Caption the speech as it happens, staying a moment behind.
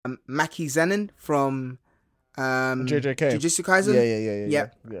Maki Zenin from JJK. Jujutsu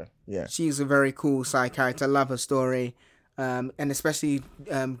Kaisen. Yeah. She's a very cool side character. I love her story. And especially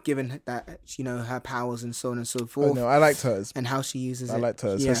given that, you know, her powers and so on and so forth. Oh, no, I liked hers. And how she uses it. I liked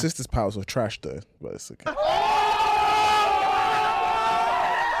hers. Her sister's powers were trash, though. But it's okay.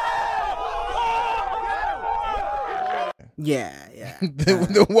 Yeah.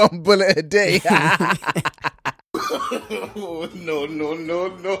 the one bullet a day. No.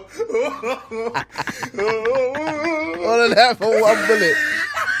 All of that for one bullet.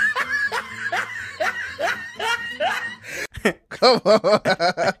 Come on.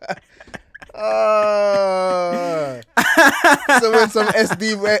 So when some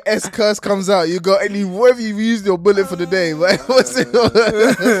S curse comes out, you got any whatever you used your bullet for the day. What's it?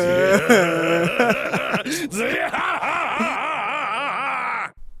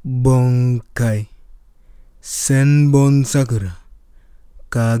 Bonkai Senbon Sakura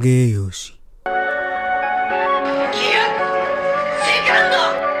Kageyoshi.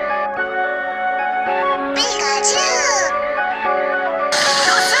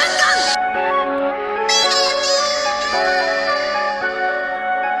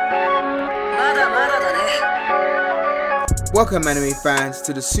 Welcome, anime fans,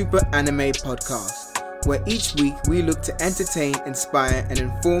 to the Super Anime Podcast, where each week we look to entertain, inspire, and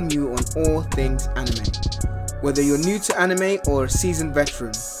inform you on all things anime. Whether you're new to anime or a seasoned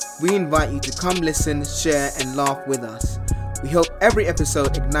veteran, we invite you to come listen, share, and laugh with us. We hope every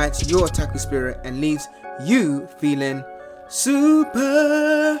episode ignites your otaku spirit and leaves you feeling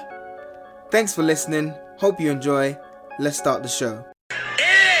super. Thanks for listening. Hope you enjoy. Let's start the show.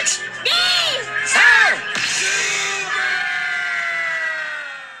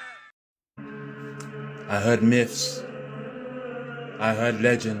 I heard myths, I heard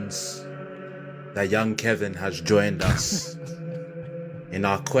legends that young Kevin has joined us in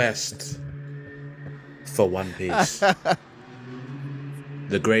our quest for One Piece.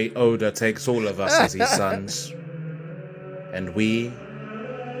 The great Oda takes all of us as his sons, and we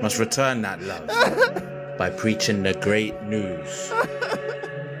must return that love by preaching the great news.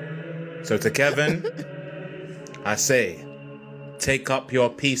 So to Kevin, I say, take up your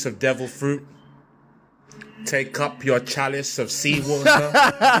piece of devil fruit, take up your chalice of seawater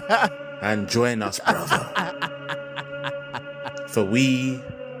and join us, brother. For we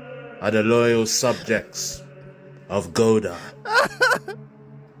are the loyal subjects of Goda.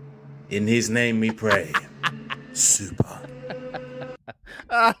 In his name we pray. Super. You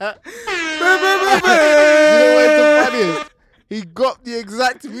know what's the funniest? He got the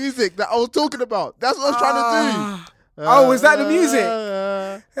exact music that I was talking about. That's what I was trying to do. Oh, was that the music?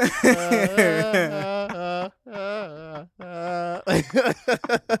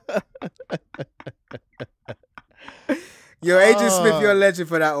 Yo, Agent Smith, you're a legend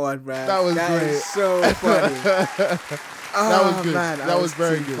for that one, bro. That was great. Is so funny. That was good. Man, that was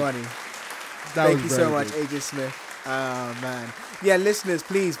very good. Funny. That Thank you was so very much, good. Agent Smith. Oh, man. Yeah, listeners,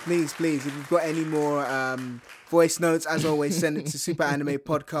 please, if you've got any more voice notes, as always, send it to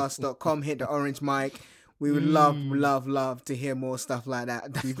superanimepodcast.com. Hit the orange mic. We would love to hear more stuff like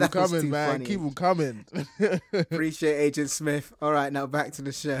that. Keep them coming, man. Funny. Keep them coming. Appreciate Agent Smith. All right, now back to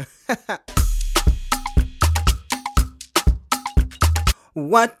the show.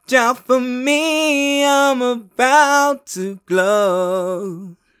 Watch out for me, I'm about to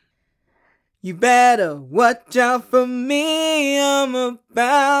glow. You better watch out for me, I'm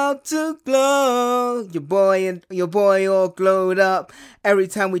about to glow. Your boy all glowed up. Every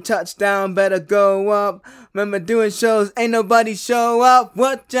time we touch down, better go up. Remember doing shows, ain't nobody show up.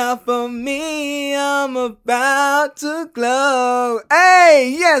 Watch out for me, I'm about to glow.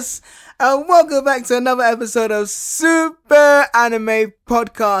 Hey, yes! Welcome back to another episode of Super Anime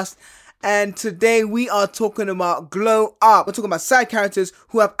Podcast. And today we are talking about Glow Up. We're talking about side characters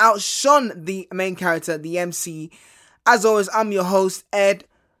who have outshone the main character, the MC. As always, I'm your host, Ed.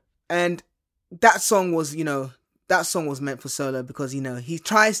 And that song was meant for Solo because, you know, he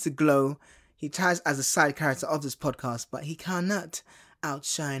tries to glow. He tries as a side character of this podcast, but he cannot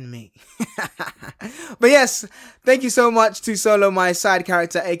outshine me. But yes, thank you so much to Solo, my side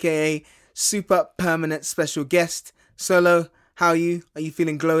character, aka super permanent special guest. Solo, how are you? Are you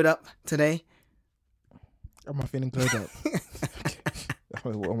feeling glowed up today? Am I feeling glowed up?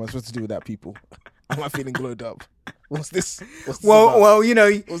 What am I supposed to do with that, people? Am I feeling glowed up? What's this? Well, you know,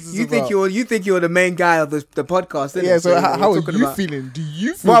 you about? think you're the main guy of the podcast. Isn't Yeah. it? So how are you about feeling? Do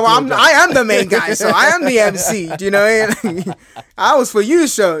you feel? Well, glowed up? I am the main guy, so I am the MC. Do you know? I was for you,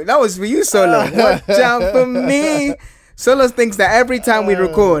 show. That was for you, Solo. Watch out for me. Solo thinks that every time we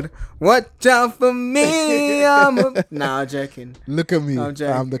record, watch out for me. Nah, I'm joking. Look at me.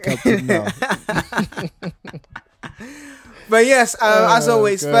 I'm the captain now. But yes, as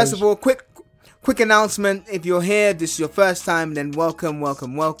always, gosh. first of all, quick announcement. If you're here, this is your first time, then welcome.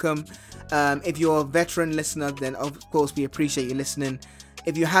 If you're a veteran listener, then of course we appreciate you listening.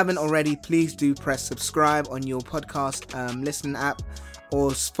 If you haven't already, please do press subscribe on your podcast listening app,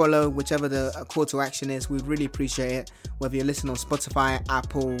 or follow, whichever the call to action is. We'd really appreciate it. Whether you're listening on Spotify,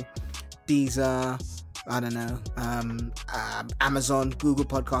 Apple, Deezer, I don't know, Amazon, Google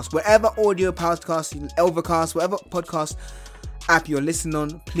Podcasts, wherever audio podcast, Overcast, whatever podcast app you're listening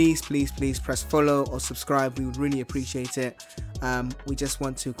on, please press follow or subscribe. We would really appreciate it. We just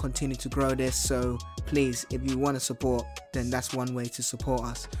want to continue to grow this, so please, if you want to support, then that's one way to support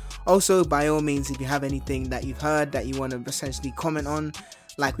us. Also, by all means, if you have anything that you've heard that you want to essentially comment on,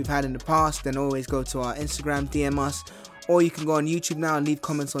 like we've had in the past, then always go to our Instagram, DM us, or you can go on YouTube now and leave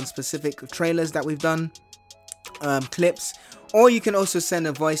comments on specific trailers that we've done, clips, or you can also send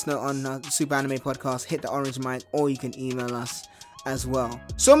a voice note on Super Anime Podcast, hit the orange mic, or you can email us as well.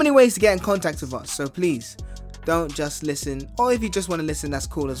 So many ways to get in contact with us, so please don't just listen, or if you just want to listen, that's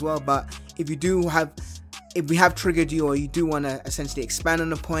cool as well. But if we have triggered you, or you do want to essentially expand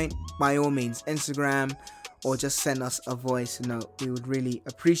on a point, by all means, Instagram, or just send us a voice note. We would really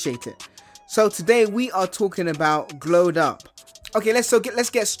appreciate it. So today we are talking about Glowed Up. Okay, let's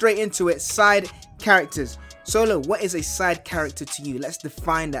get straight into it. Side characters. Solo, what is a side character to you? Let's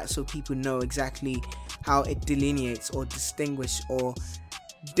define that so people know exactly how it delineates or distinguishes or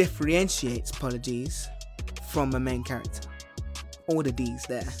differentiates, apologies, from a main character. All the D's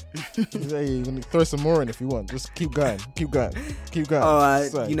there. Yeah, you can throw some more in if you want. Just keep going. Oh,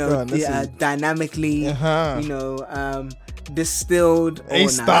 dynamically, distilled.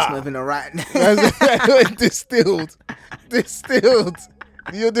 That's not even a right. Distilled.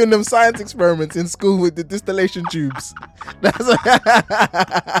 You're doing them science experiments in school with the distillation tubes.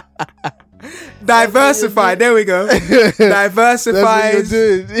 Diversified. There we go. Diversified.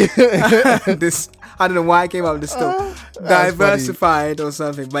 This. I don't know why I came up with this stuff. Diversified or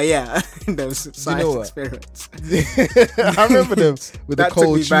something, but yeah, those science experiments. I remember them with that the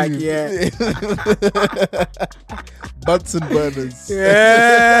cold took me back, tube. yeah. Bunsen burners.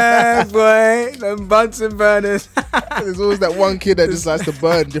 Yeah, boy, them Bunsen burners. There's always that one kid that just likes to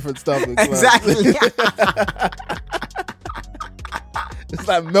burn different stuff. Exactly. It's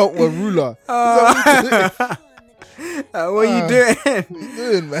like melt one ruler. What are you doing? What you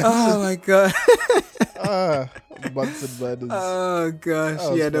doing, man? Oh my god. Bunsen burners. Oh gosh.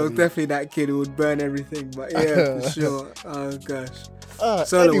 Yeah, there was definitely that kid who would burn everything, but yeah, for sure. Oh gosh.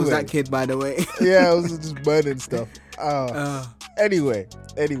 Solo was that kid, by the way. Yeah, I was just burning stuff. Anyway.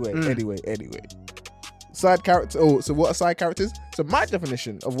 Side character. Oh, so what are side characters? So my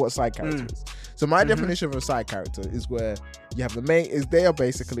definition of what a side character is. So my definition of a side character is where you have the main. They are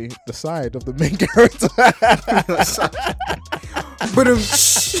basically the side of the main character. But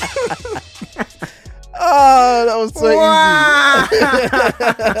oh, that was so easy.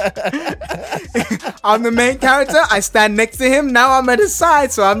 I'm the main character. I stand next to him. Now I'm at his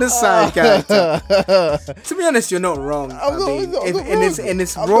side, so I'm the side character. To be honest, you're not wrong. In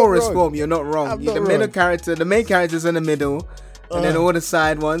its rawest form, you're not wrong. You're the middle character. The main character's in the middle. And then all the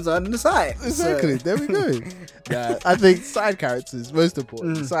side ones are on the side. Exactly. So. There we go. I think side characters, most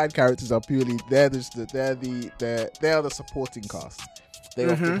important. Side characters are purely they are the supporting cast. They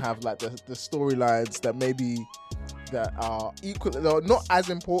often have like the storylines that are equal, they're not as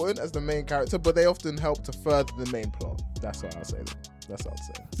important as the main character, but they often help to further the main plot. That's what I'll say. That's what I'll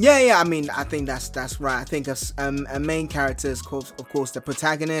say. Yeah. I mean, I think that's right. I think a main character is, of course, the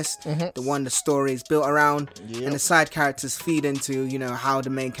protagonist, the one the story is built around, and the side characters feed into how the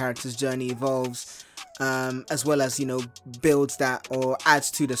main character's journey evolves, as well as builds that or adds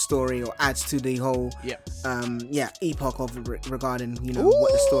to the story or adds to the whole epoch of regarding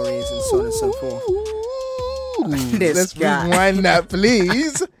what the story is and so on and so forth. Let's rewind that,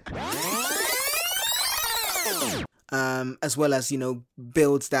 please. As well as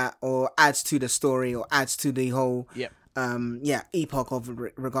builds that or adds to the story or adds to the whole epoch of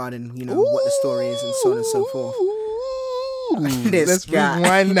regarding what the story is and so on and so forth. Let's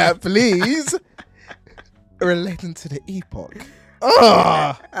rewind that, please. Relating to the epoch.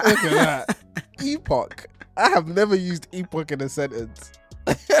 Oh, look at that. Epoch. I have never used epoch in a sentence.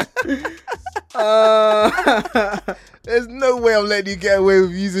 There's no way I'm letting you get away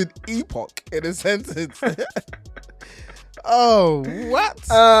with using epoch in a sentence. Oh,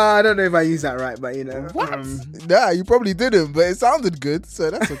 what? I don't know if I used that right, but What? Nah, you probably didn't, but it sounded good,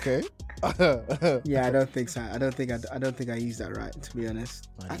 so that's okay. Yeah, I don't think so. I don't think I used that right, to be honest.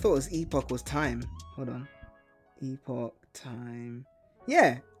 I thought it was epoch was time. Hold on. Epoch, time.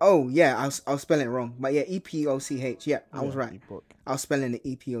 Yeah. Oh, yeah. I was spelling it wrong. But yeah, EPOCH. Yeah, I was right. Epoch. I was spelling it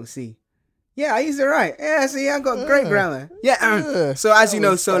EPOC. Yeah, I used it right. Yeah, see, I got great grammar. Yeah. So as you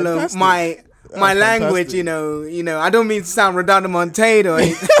know, Solo, fantastic. my language, fantastic. you know, I don't mean to sound redundant Montaid or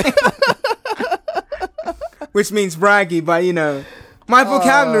anything, which means braggy, but you know, my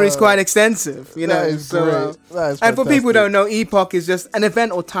vocabulary is quite extensive. You know, That is great. That is and for people who fantastic. don't know, epoch is just an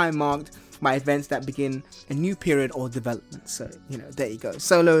event or time marked by events that begin a new period or development. So you know, there you go.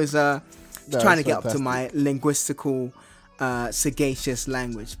 Solo is trying to get up to my linguistical. Sagacious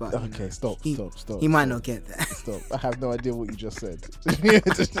language, but Okay, stop. He might not get that. Stop. I have no idea what you just said.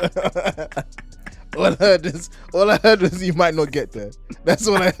 all I heard was you might not get there. That's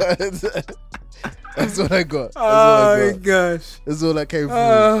what I heard. That's what I got. Oh my gosh. That's all that came through.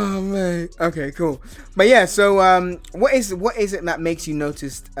 Oh man. Okay, cool. But yeah, so what is it that makes you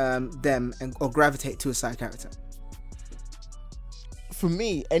notice them or gravitate to a side character? For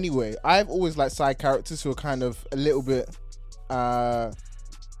me, anyway, I've always liked side characters who are kind of a little bit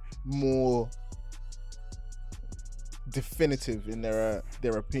more definitive in their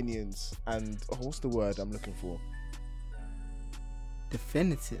opinions and what's the word I'm looking for?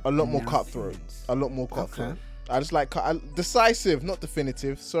 Definitive. A lot more cutthroat. A lot more cutthroat. Okay. I just like decisive, not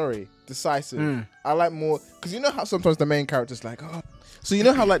definitive. Sorry, decisive. I like more because you know how sometimes the main character's like, oh. So you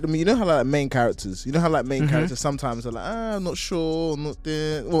know how like main characters. You know how like main characters sometimes are like, I'm not sure, I'm not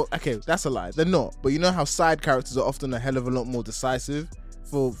there. Well, okay, that's a lie. They're not. But you know how side characters are often a hell of a lot more decisive,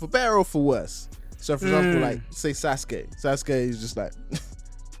 for better or for worse. So for example, like say Sasuke. Sasuke is just like,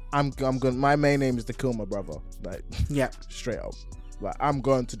 I'm going. My main name is to kill my brother. Like, Yeah. straight up. Like I'm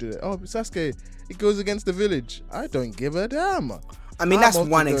going to do it. Oh, but Sasuke, it goes against the village. I don't give a damn. I mean, that's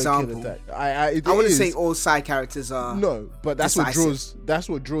one example. I wouldn't say all side characters are. No, but that's decisive.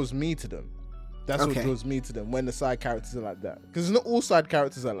 what draws me to them. That's what Okay. draws me to them when the side characters are like that. Because not all side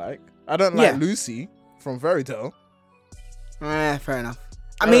characters I like. I don't like Yeah. Lucy from Fairy Tail. Fair enough.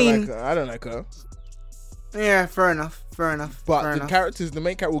 I don't mean, like her. I don't like her. yeah, fair enough. But the characters, the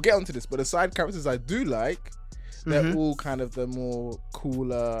main character, we'll get onto this. But the side characters I do like, they're all kind of the more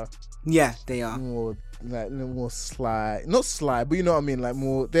cooler, Yeah, they are. more like more sly, not sly, but you know what I mean. Like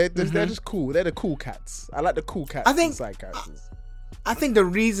more, they're just cool. They're the cool cats. I like the cool cats. I think- and side characters. I think the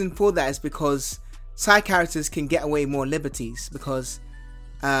reason for that is because side characters can get away more liberties because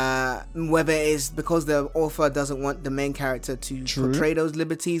whether it's because the author doesn't want the main character to portray those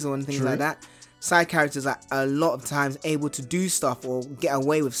liberties or anything like that, side characters are a lot of times able to do stuff or get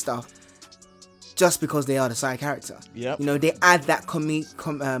away with stuff just because they are the side character. Yep. You know, they add that comedic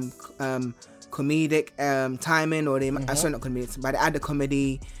timing, or they sorry, not comedic, but they add the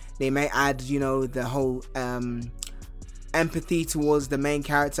comedy. They may add, you know, the whole empathy towards the main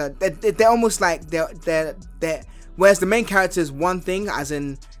character. They're almost like they're whereas the main character is one thing, as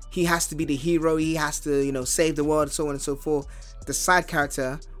in he has to be the hero, he has to, you know, save the world, so on and so forth. The side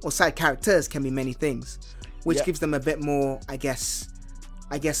character or side characters can be many things, which gives them a bit more, I guess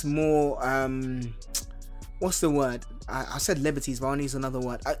more what's the word? I said liberties, but I'll use another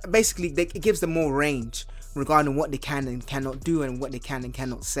word. Basically, it gives them more range regarding what they can and cannot do and what they can and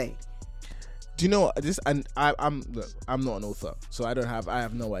cannot say. Do you know what this? And I'm not an author, so I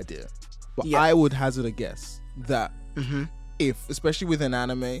have no idea. But Yeah. I would hazard a guess that if, especially with an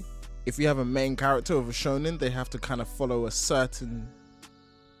anime, if you have a main character of a shonen, they have to kind of follow a certain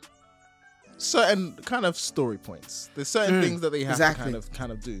kind of story points. There's certain things that they have to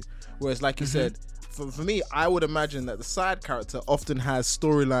kind of do. Whereas, like you said, for me, I would imagine that the side character often has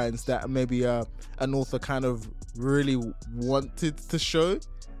storylines that maybe an author kind of really wanted to show,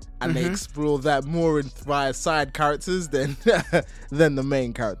 and they explore that more in via side characters than than the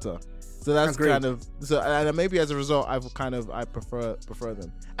main character. So that's Agreed. kind of and maybe as a result, I prefer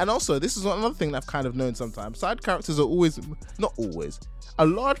them. And also, this is another thing that I've kind of known sometimes. Side characters are not always. A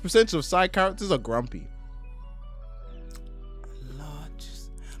large percentage of side characters are grumpy.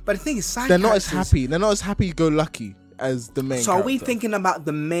 But the thing is, They're not as happy. They're not as happy-go-lucky as the main. So character. are we thinking about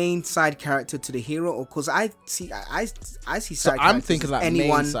the main side character to the hero, or because I see side So characters? I'm thinking as like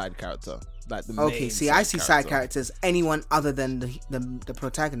anyone. main side character, like the Okay, main see, I see side characters anyone other than the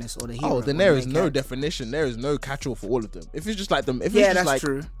protagonist or the hero. Oh, then or there the is main no character. definition. There is no catch-all for all of them. If it's just like them, if Yeah, it's just that's like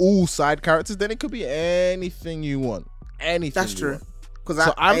true. all side characters, then it could be anything you want. Anything. That's you true. want. Because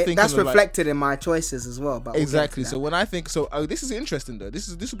So I'm thinking that's of, like- reflected in my choices as well. But we'll get to Exactly. that. So when I think this is interesting though. This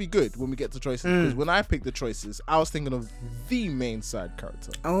will be good when we get to choices Mm. because when I picked the choices, I was thinking of the main side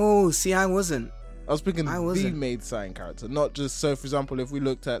character. Oh, see, I wasn't. I was picking I the wasn't. made side character, not just. So, for example, if we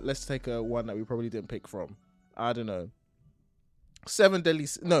looked at, let's take a one that we probably didn't pick from. I don't know.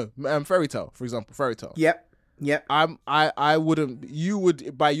 Fairy Tail, for example, Fairy Tail. Yep. I wouldn't. You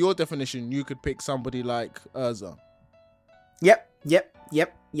would, by your definition, you could pick somebody like Urza. Yep.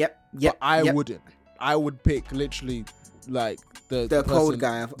 But I wouldn't. I would pick literally like the cold person,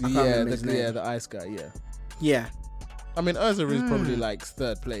 guy. I can't remember his name. The ice guy. Yeah. Yeah. I mean, Urza is probably like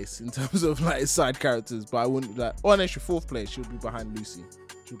third place in terms of like side characters, but I wouldn't like. Oh, and actually fourth place. She'll be behind Lucy.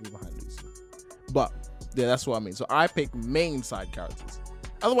 But yeah, that's what I mean. So I pick main side characters.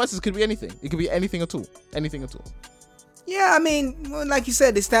 Otherwise, it could be anything. It could be anything at all. Anything at all. Yeah, I mean, well, like you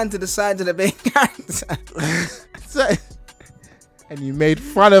said, they stand to the side of the main character. And you made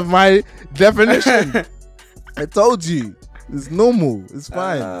fun of my definition. I told you. It's normal. It's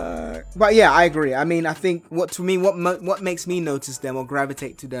fine. But yeah, I agree. I mean, I think what makes me notice them or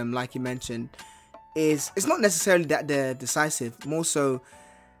gravitate to them, like you mentioned, is it's not necessarily that they're decisive. More so,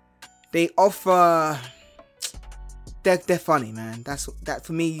 they offer. They're funny, man. That's that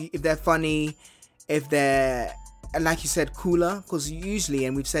for me. If they're funny, if they're, and like you said, cooler, because usually,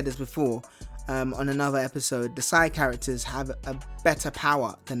 and we've said this before, on another episode, the side characters have a better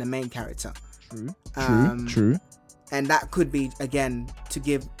power than the main character. True. And that could be, again,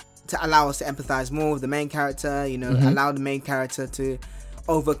 to allow us to empathize more with the main character, allow the main character to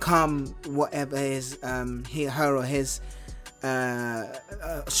overcome whatever his her or his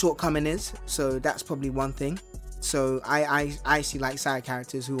shortcoming is. So that's probably one thing. So I actually like side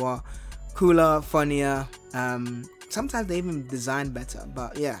characters who are cooler, funnier. Sometimes they even design better.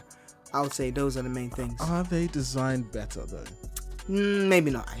 But yeah, I would say those are the main things. Are they designed better though?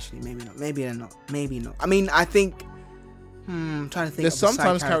 Maybe not, actually. Maybe not. Maybe they're not. Maybe not. I mean, I think... I'm trying to think. There's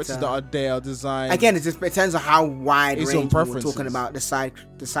sometimes characters that are designed... Again, it just depends on how wide range we're talking about the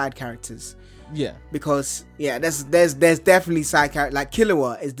side characters. Yeah. Because, yeah, there's definitely side characters... Like,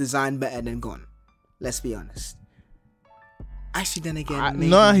 Killua is designed better than Gon. Let's be honest. Actually, then again...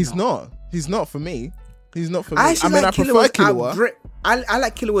 No, he's not. He's not for me. He's not for me. I prefer Killua. I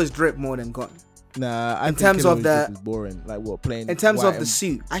like Killua's drip more than Gon. Nah, in terms of the is boring. Like what playing? In terms of the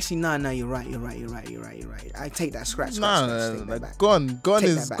suit, actually, no, you're right. I take that scratch. No. Gon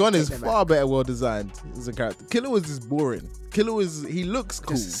is far better, well designed as a character. Killua is just boring. He looks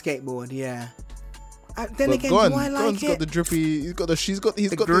cool. Just a skateboard, yeah. Then again, Gon's got the drippy. He's got the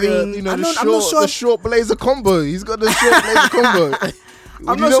green. The short blazer combo. He's got the short blazer combo.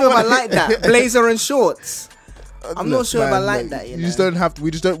 I'm not sure if I like that blazer and shorts. I'm not sure if I like that. You just don't have to. We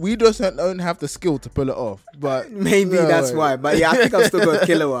just don't have the skill to pull it off. But maybe that's why. But yeah, I think I've still got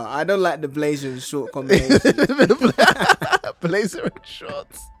Killua. I don't like the blazer and short combination. Blazer and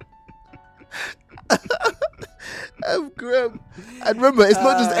shorts. I'm grim. And remember, it's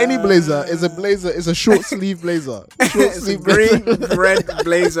not just any blazer. It's a blazer. It's a short sleeve blazer. It's a green, red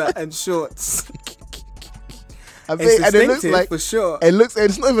blazer and shorts. And it looks like, for sure.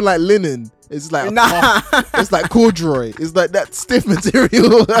 It's not even like linen. It's like it's like corduroy. It's like that stiff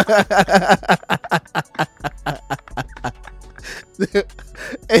material.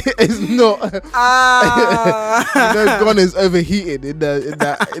 It's not. Gon is overheated in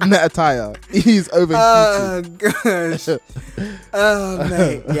that attire. He's overheated. Oh gosh. Oh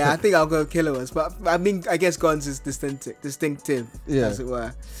mate. Yeah, I think I'll go Killua's, but I mean, I guess Gon's is distinctive, as it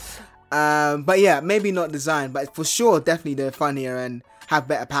were. But yeah, maybe not designed, but for sure, definitely they're funnier and have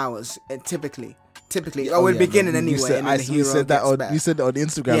better powers. Typically, in the beginning anyway. You said that on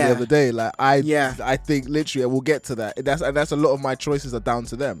Instagram the other day. Like I think literally we'll get to that. That's a lot of my choices are down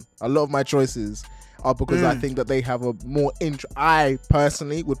to them. A lot of my choices are because I think that they have a more I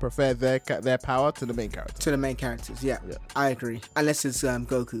personally would prefer their power to the main character. To the main characters, yeah. I agree. Unless it's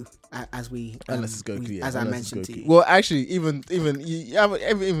Goku, as I mentioned to you. Well, actually, even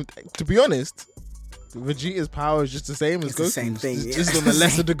to be honest, Vegeta's power is just the same as Goku's. The same thing. It's just on a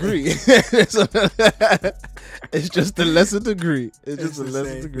lesser degree. It's just a lesser degree.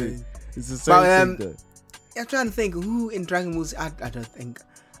 It's the same thing though. I'm trying to think who in Dragon Ball Z. I don't think.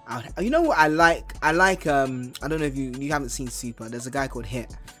 You know what I like? I don't know if you haven't seen Super. There's a guy called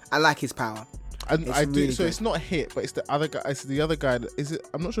Hit. I like his power. I do. Really so good. It's not Hit, but it's the other guy. It's the other guy. Is it?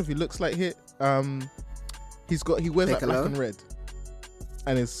 I'm not sure if he looks like Hit. He wears like black and red.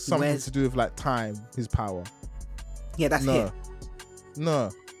 And it's something to do with like time, his power. Yeah, that's Hit.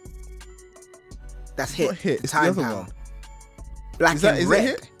 No. That's Hit. Not Hit. It's time the other power. one. Black and red. Is it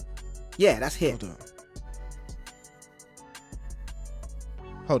Hit? Yeah, that's Hit.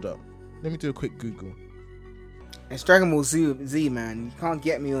 Hold up. Let me do a quick Google. It's Dragon Ball Z, man. You can't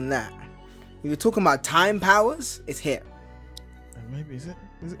get me on that. If you're talking about time powers, it's Hit. Maybe is it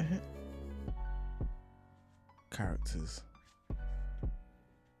Hit? characters.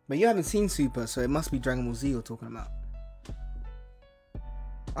 But you haven't seen Super, so it must be Dragon Ball Z you're talking about.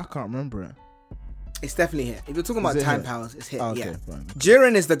 I can't remember it. It's definitely hit. If you're talking about time powers, it's hit. Oh, okay, yeah. fine.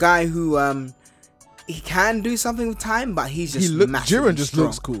 Jiren is the guy who he can do something with time, but he's just Jiren just strong.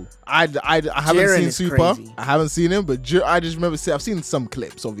 looks cool. I haven't seen Super. Crazy. I haven't seen him, but I just remember I've seen some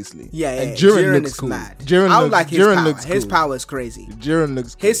clips, obviously. Yeah, and Jiren looks is cool. mad. I would like his Jiren power. looks His cool. power is crazy. Jiren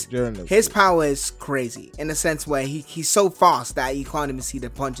looks cool. His power is crazy in a sense where he's so fast that you can't even see the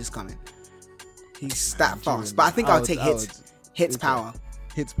punches coming. He's that fast. But I think I'll take Hit's power.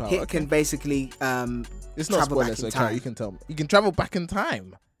 Hit's power. Hit can basically it's not spoiler, so you can tell me. You can travel back in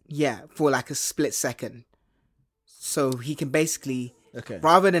time. Yeah, for like a split second. So he can basically, okay,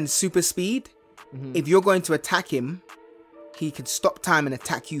 rather than super speed, if you're going to attack him, he can stop time and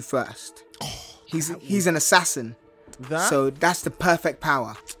attack you first. He's an assassin. So that's the perfect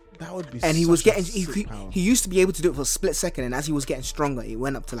power. That would be. And he was getting he power. used to be able to do it for a split second, and as he was getting stronger, it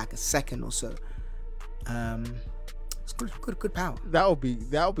went up to like a second or so. It's good power. That would be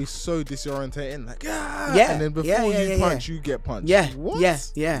so disorientating. Like yeah, and then before you punch, you get punched. Yeah, what? Yeah.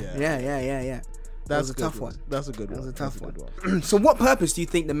 That's a tough one. That's a good one. That was a tough one. So, what purpose do you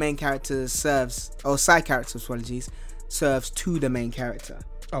think the main character serves, or side character, serves to the main character,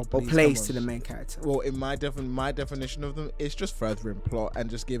 or plays to the main character? Well, in my definition of them, it's just furthering plot and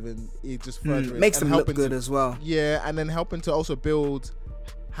just giving it just furthering makes them look good as well. Yeah, and then helping to also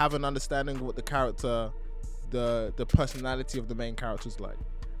have an understanding of what the character, the personality of the main character is like.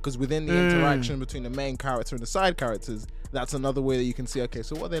 Because within the interaction between the main character and the side characters, that's another way that you can see. Okay,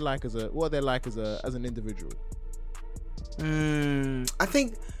 so what are they like as an individual? I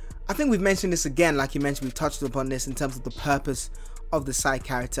think we've mentioned this again. Like you mentioned, we touched upon this in terms of the purpose of the side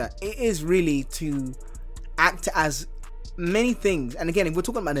character. It is really to act as many things. And again, if we're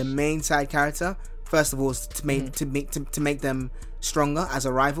talking about the main side character, first of all, is to make them stronger as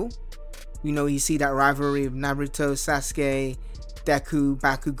a rival. You know, you see that rivalry of Naruto, Sasuke, Deku,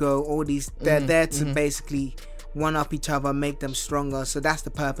 Bakugo, all these, they're there to basically one up each other, make them stronger. So that's the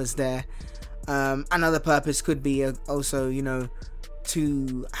purpose there. Another purpose could be also, you know,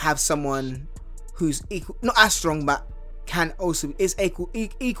 to have someone who's not as strong, but is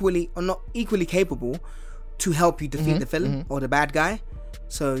equally or not equally capable to help you defeat the villain or the bad guy.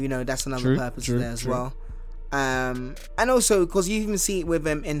 So, you know, that's another purpose there as well. And also because you even see it with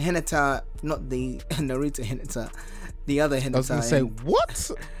him in Hinata, not the Naruto Hinata, the other Hinata. I was gonna say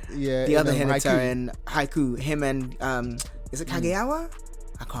what? Yeah, the other Hinata in Haiku. Him and is it Kageyama?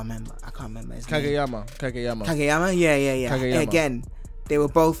 I can't remember his name. Kageyama. Yeah. Kageyama. Again, they were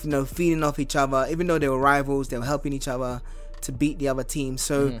both, you know, feeding off each other. Even though they were rivals, they were helping each other to beat the other team.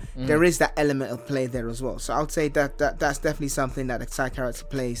 So there is that element of play there as well. So I would say that's definitely something that the side character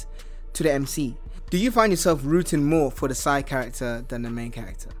plays to the MC. Do you find yourself rooting more for the side character than the main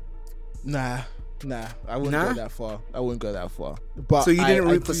character? Nah, I wouldn't go that far. But so you didn't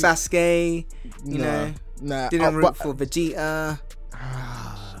root for Sasuke, you know? Nah. Didn't root for Vegeta.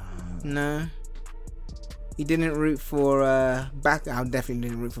 No. You didn't root for Bakugo. I definitely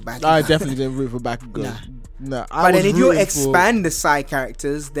didn't root for Bakugo. I definitely didn't root for Bakugo. No. But then if you expand the side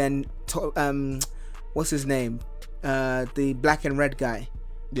characters, then what's his name? The black and red guy.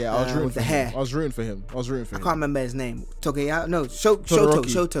 Yeah, I was rooting with for the him. hair. I was rooting for him. I can't remember his name. Shoto.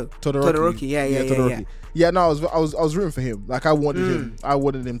 Todoroki. Yeah. Yeah, no, I was rooting for him. Like I wanted him. I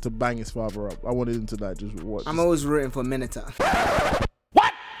wanted him to bang his father up. I wanted him to like just watch. I'm always rooting for Minato.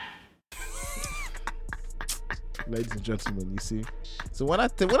 What? Ladies and gentlemen, you see. So when I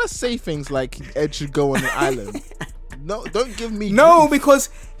say things like Ed should go on the island, no, don't give me grief. Because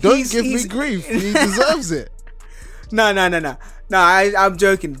don't give me grief. He deserves it. No. I'm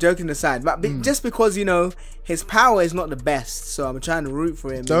joking aside. But just because, you know, his power is not the best, so I'm trying to root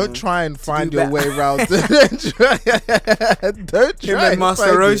for him. Don't try and find your way around. Don't try. Him and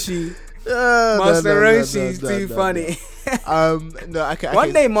Master Roshi. Master Roshi's too funny.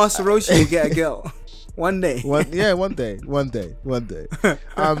 One day Master Roshi will get a girl. One day. One day.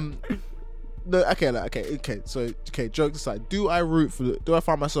 No, okay. So, jokes aside, do I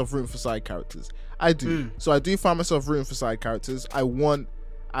find myself rooting for side characters? I do. So I do find myself rooting for side characters. I want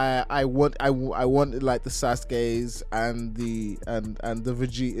like the Sasuke's and the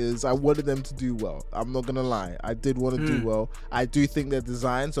Vegetas. I wanted them to do well. I'm not gonna lie. I did want to do well. I do think their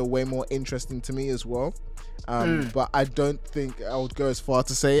designs are way more interesting to me as well. But I don't think I would go as far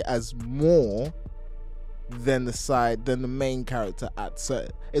to say as more than the main character at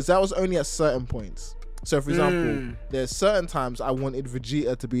certain. That was only at certain points. So, for example, there's certain times I wanted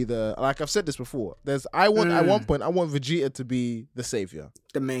Vegeta to be like I've said this before. At one point I want Vegeta to be the savior,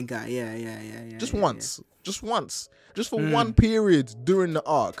 the main guy. Yeah. Just once, just for one period during the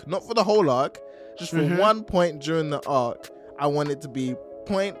arc, not for the whole arc. Just for one point during the arc, I want it to be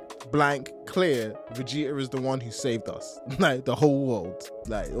point blank clear. Vegeta is the one who saved us, like the whole world,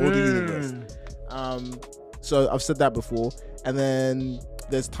 like all the universe. So I've said that before, and then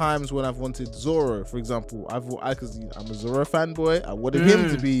there's times when I've wanted Zoro, for example. Because I'm a Zoro fanboy, I wanted him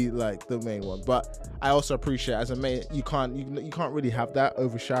to be like the main one. But I also appreciate, as a main, you can't really have that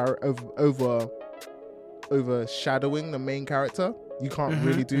overshadowing the main character. You can't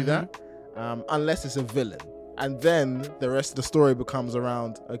really do that unless it's a villain, and then the rest of the story becomes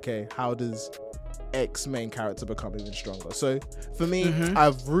around, okay, how does X main character become even stronger? So for me,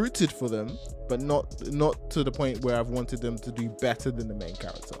 I've rooted for them, but not to the point where I've wanted them to do better than the main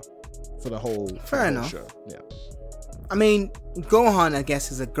character for the whole show. Yeah. I mean, Gohan, I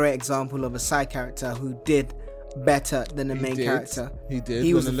guess, is a great example of a side character who did better than the main character. He did.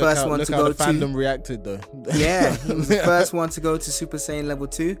 He was the first one to go to. Fandom reacted though. Yeah, he was the first one to go to Super Saiyan level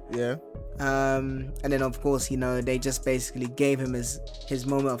 2. Yeah. And then of course, they just basically gave him his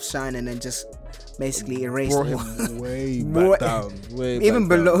moment of shine, and then just basically erased him way back down. Even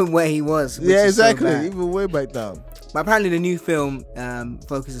below where he was. Yeah, exactly. So even way back down. But apparently the new film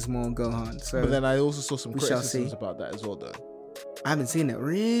focuses more on Gohan. So but then I also saw some criticisms about that as well, though. I haven't seen it.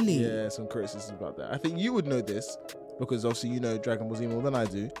 Really? Yeah, some criticisms about that. I think you would know this because obviously you know Dragon Ball Z more than I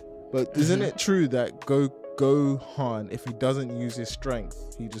do. But isn't it true that Gohan, if he doesn't use his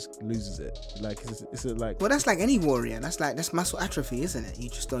strength, he just loses it? Like, is it like? Well, that's like any warrior. That's muscle atrophy, isn't it? You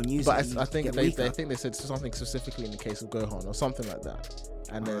just don't use it. But I think they said something specifically in the case of Gohan or something like that.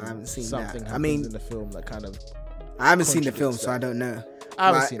 And then I haven't seen something that. happens in the film that kind of. I haven't seen the film, so I don't know. I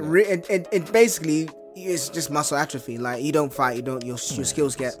haven't seen it. It basically is just muscle atrophy. Like, you don't fight, your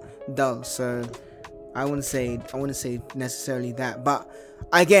skills get dull. So I wouldn't say necessarily that. But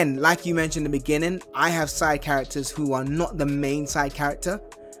again, like you mentioned in the beginning, I have side characters who are not the main side character.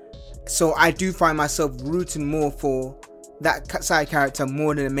 So I do find myself rooting more for that side character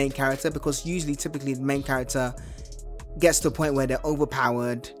more than the main character, because typically the main character gets to a point where they're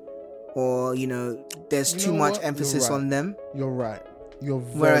overpowered, or there's too much emphasis on them. You're right.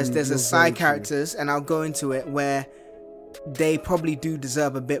 Whereas there's a side characters, and I'll go into it, where they probably do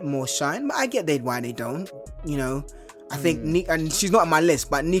deserve a bit more shine, but I get why they don't. I think and she's not on my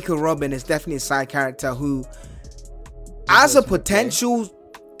list, but Nico Robin is definitely a side character who, as a potential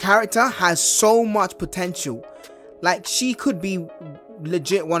character, has so much potential. Like, she could be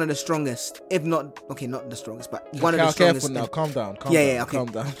legit one of the strongest, if not not the strongest, but one of the strongest. Careful now, calm down. Okay. Calm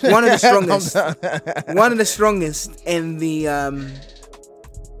down. One of the strongest. One of the strongest in the.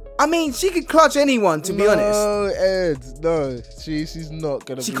 I mean, she could clutch anyone, to be honest. No, Ed. No, she's not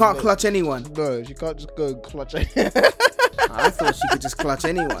gonna. She can't clutch anyone. No, she can't just go and clutch anyone. I thought she could just clutch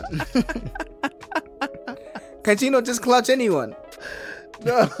anyone. Can she not just clutch anyone?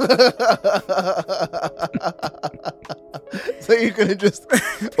 No. So you could have just,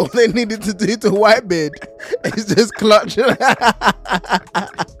 all they needed to do to Whitebeard is just clutch.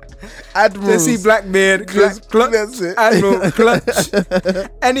 Admiral. Just see Blackbeard, clutch. That's it. Admiral, clutch.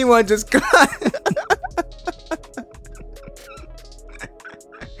 Anyone just clutch.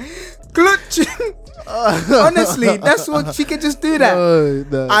 Clutch. Honestly, that's what she could just do that.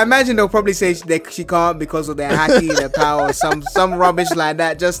 No. I imagine they'll probably say she can't because of their haki, their power, or some rubbish like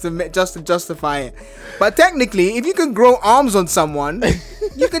that, just to justify it. But technically, if you can grow arms on someone,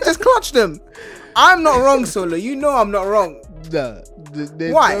 you can just clutch them. I'm not wrong, Solo. You know I'm not wrong. No.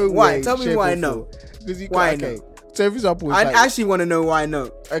 Why? No Why? way, Tell me why I know. Why I know? So, for example, I actually want to know why I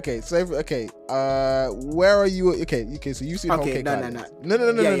know. Okay, so where are you? Okay. So you've seen Whole Cake Island. No.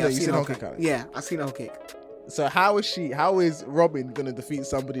 You've seen Whole Cake Island. Yeah, I've seen Whole Cake. So how is Robin gonna defeat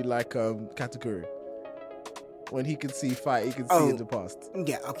somebody like Katakuri? When he can see fight, he can see in the past.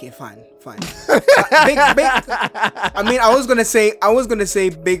 Yeah. Okay. Fine. Big. I mean, I was gonna say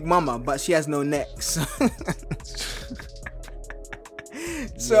Big Mama, but she has no neck.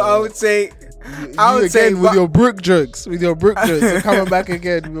 So, I would say. With your Brook jokes, you're coming back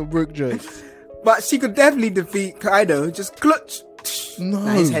again with your Brook jokes. But she could definitely defeat Kaido. Just clutch. No,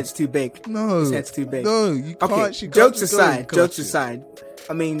 his head's too big. No, his head's too big. No, you can't. Okay, jokes aside.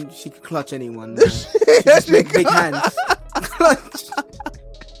 I mean, she could clutch anyone. She just big hands. Clutch.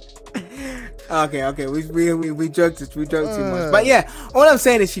 Okay. We joked too much. But yeah, all I'm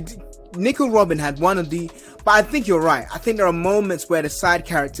saying is Nico Robin had one of the. But I think you're right. I think there are moments where the side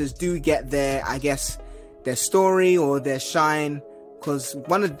characters do get their story or their shine because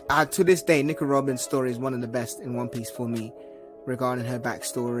to this day, Nico Robin's story is one of the best in One Piece for me, regarding her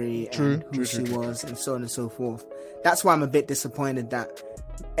backstory and who she was and so on and so forth. That's why I'm a bit disappointed that,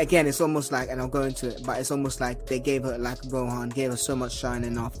 again, it's almost like, and I'll go into it, but it's almost like they gave her, like Gohan, gave her so much shine,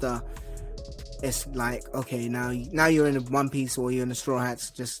 and after, it's like, okay, now you're in One Piece or you're in the Straw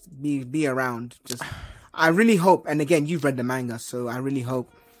Hats, just be around. Just, I really hope, and again, you've read the manga, so I really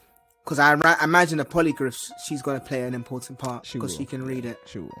hope, because I imagine the polygraphs, she's going to play an important part, because she can read it.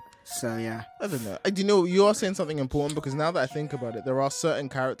 She will. So yeah, I don't know. You know, you are saying something important, because now that I think about it, there are certain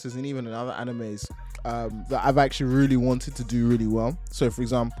characters, and even in other animes, that I've actually really wanted to do really well. So, for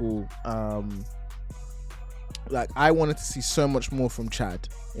example, like I wanted to see so much more from Chad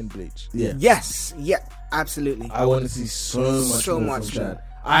in Bleach. Yeah. Yes. Yeah. Absolutely. I wanted to see so much from Chad.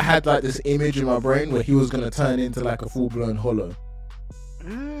 I had like this image in my brain where he was gonna turn into like a full-blown Hollow.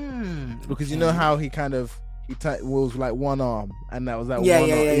 Because you know how he kind of was like one arm, and that was that one arm.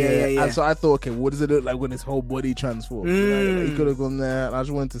 Yeah. And so I thought, okay, what does it look like when his whole body transforms? Like, he could have gone there, and I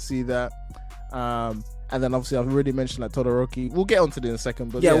just wanted to see that. And then obviously I've already mentioned like Todoroki. We'll get onto it in a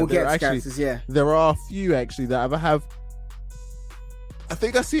second, but we'll get to characters. There are a few actually that I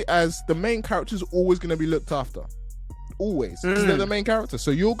think I see it as the main character's always going to be looked after. Always. Because they're the main character.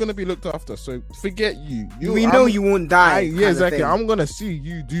 So you're going to be looked after. So forget you. We know you won't die. Exactly. I'm going to see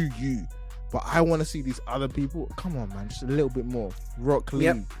you do you. But I want to see these other people. Come on, man. Just a little bit more. Rock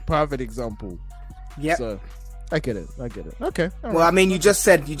Lee. Perfect example. Yep. So I get it. Okay. Well, right. I mean, you just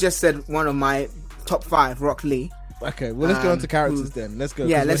said one of my top 5, Rock Lee. Okay. Well, let's go into characters then. Let's go.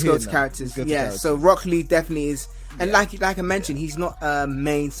 Yeah, let's go to characters. So Rock Lee definitely is. And like I mentioned, he's not a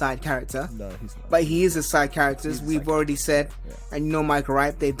main side character. No, he's not. But he is a side character. We've already said. Yeah. And you know Michael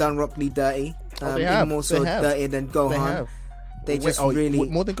Wright, they've done Rock Lee dirty. They have. Even more so dirtier than Gohan. They just really...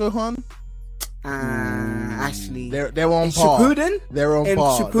 More than Gohan? Actually... They're on par. Shippuden? They're on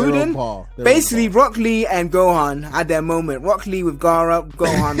par. Shippuden, basically, Rock Lee and Gohan had their moment. Rock Lee with Gaara,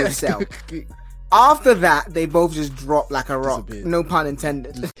 Gohan with Cell. After that, they both just dropped like a rock. No pun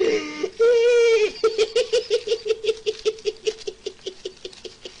intended.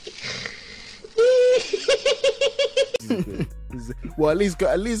 Well, at least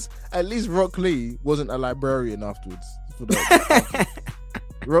Rock Lee wasn't a librarian afterwards.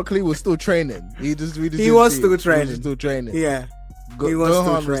 Rock Lee was still training. He was still training. Yeah.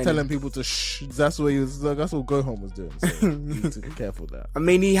 Gohan was telling people to shh. That's what Gohan was doing. So you need to be careful with that. I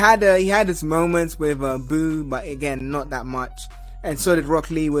mean, he had his moments with Boo, but again, not that much. And so did Rock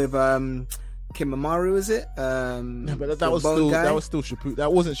Lee with Kimamaru, is it? Yeah, but that was still Shippuden.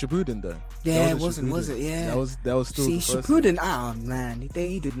 That wasn't Shippuden though. Yeah, it wasn't. Was it? Yeah. That was still. See, Shippuden. Oh man,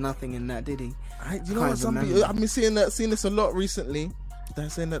 he did nothing in that, did he? You know what? Some people, I've been seeing this a lot recently. They're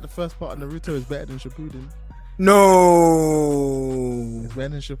saying that the first part of Naruto is better than Shippuden. No, it's better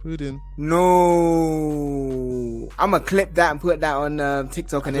than Shippuden. No, I'm gonna clip that and put that on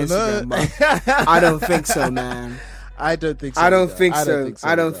TikTok and Instagram. But I don't think so, man. I don't think so. I don't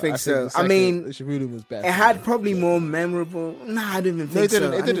think so. I mean, Shippuden was better. It had probably more memorable. Nah, I didn't even think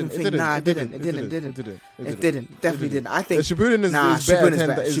so. It didn't. Definitely didn't. I think Shippuden is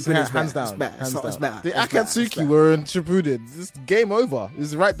better. Hands down. It's better. The Akatsuki were in Shippuden. It's game over.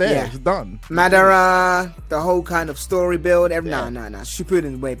 It's right there. Yeah. It's done. Madara, the whole kind of story build. Nah.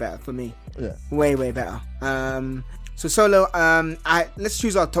 Shippuden is way better for me. Yeah. Way better. So Solo, let's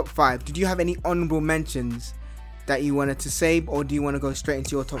choose our top 5. Did you have any honorable mentions that you wanted to save, or do you want to go straight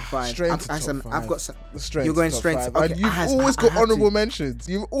into your top 5? Straight into top 5. I've got some. You're going straight. Okay, you've always got honorable mentions.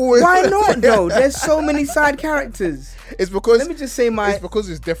 You've always. Why not though? There's so many side characters. It's because. Let me just say It's because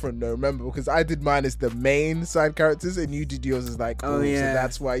it's different though. Remember, because I did mine as the main side characters, and you did yours as like. So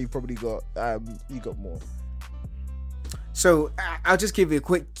that's why you probably got you got more. So I'll just give you a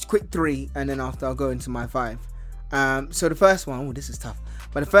quick 3, and then after I'll go into my 5. So the first one. Oh, this is tough.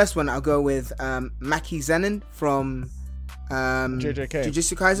 But the first one, I'll go with Maki Zenin from JJK.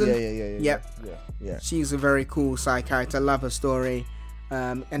 Jujutsu Kaisen. Yeah. She's a very cool side character. I love her story,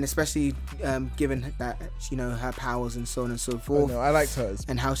 and especially given that her powers and so on and so forth. I liked hers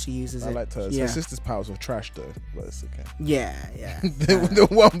and how she uses it. I liked hers. Her sister's powers were trash though, but it's okay. Yeah. the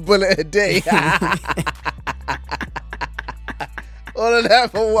 1 bullet a day. All of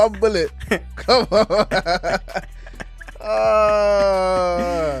that for 1 bullet. Come on.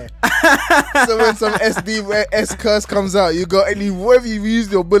 So when some S curse comes out, you got whatever you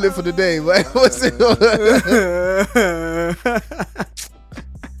used your bullet for the day. Right? What's it?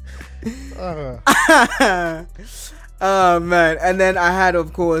 Oh man! And then I had,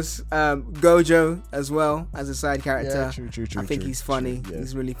 of course, Gojo as well as a side character. Yeah, true. I think he's funny. Yeah.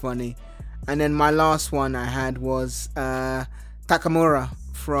 He's really funny. And then my last one I had was Takamura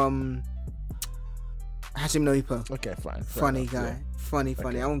from Hajime no Ippo. Okay, fine. Funny enough, guy. yeah. Funny.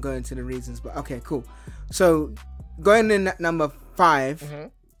 Okay. I won't go into the reasons, but okay, cool. So, going in at number 5,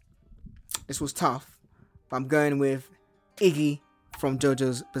 this was tough, but I'm going with Iggy from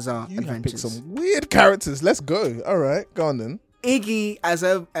JoJo's Bizarre You have Adventures. picked some weird characters. Let's go. All right, go on then. Iggy,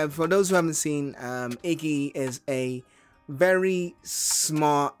 for those who haven't seen, Iggy is a very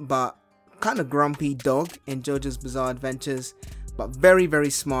smart but kind of grumpy dog in JoJo's Bizarre Adventures, but very, very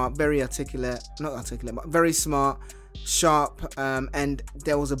smart, very articulate, not articulate, but very smart, sharp, and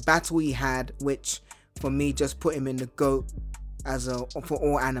there was a battle he had, which for me just put him in the GOAT for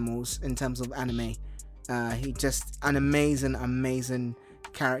all animals in terms of anime. He just an amazing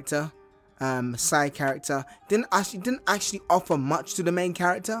character. Side character didn't actually offer much to the main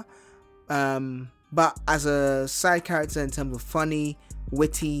character, but as a side character in terms of funny,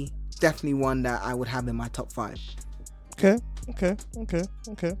 witty, definitely one that I would have in my top 5. Okay.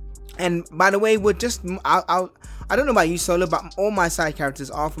 And by the way, we're just I don't know about you, Solo, but all my side characters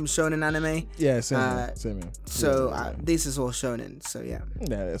are from shonen anime. Yeah, same here. So Yeah. this is all shonen. So yeah.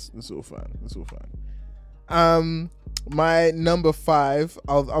 Yeah, that's all fine. My number 5,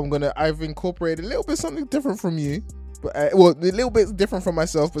 I've incorporated a little bit something different from you, but a little bit different from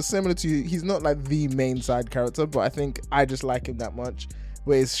myself, but similar to you. He's not like the main side character, but I think I just like him that much.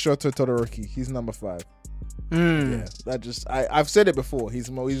 But it's Shoto Todoroki. He's number 5. Yeah, I've said it before.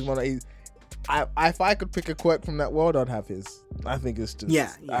 He's one of if I could pick a quirk from that world, I'd have his. I think it's just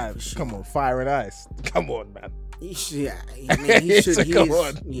for sure. Come on, fire and ice. Come on, man. Yeah, I mean, he should. Come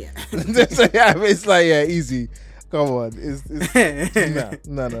on. Yeah. It's like easy. Come on, it's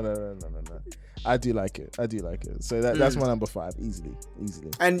no. I do like it. So that's my number 5, easily.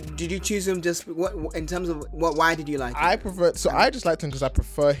 And did you choose him just what in terms of what? Why did you like him? I just liked him because I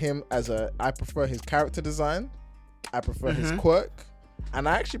prefer him I prefer his character design. I prefer his quirk, and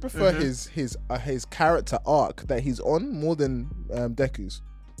I actually prefer his character arc that he's on more than Deku's.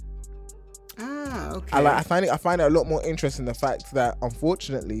 Ah, okay. I find it a lot more interesting, the fact that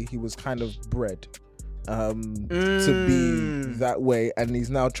unfortunately he was kind of bred to be that way, and he's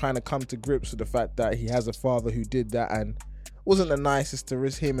now trying to come to grips with the fact that he has a father who did that and wasn't the nicest to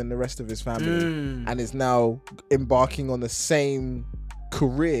him and the rest of his family, and is now embarking on the same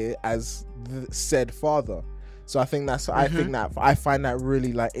career as the said father. So I think I find that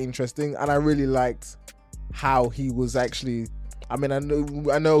really like interesting, and I really liked how he was actually. I mean, I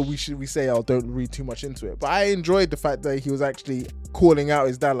know we say, don't read too much into it, but I enjoyed the fact that he was actually calling out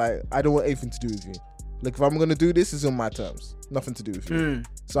his dad, like, I don't want anything to do with you. Like, if I'm going to do this, it's on my terms. Nothing to do with you.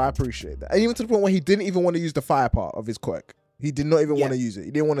 So I appreciate that. And even to the point where he didn't even want to use the fire part of his quirk. He did not even want to use it.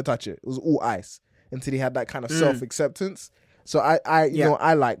 He didn't want to touch it. It was all ice until he had that kind of self-acceptance. So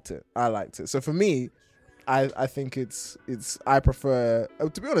I liked it. So for me, I think I prefer,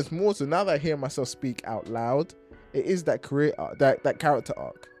 to be honest, more so now that I hear myself speak out loud, it is that career arc, that character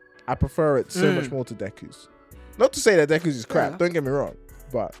arc. I prefer it so much more to Deku's. Not to say that Deku's is crap, don't get me wrong,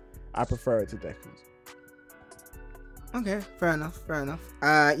 but I prefer it to Deku's. Okay, fair enough.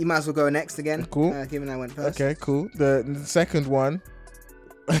 You might as well go next again. Cool. Given I went first. Okay, cool. The second one,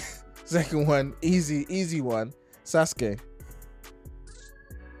 easy one, Sasuke.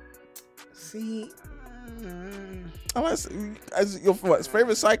 See, as your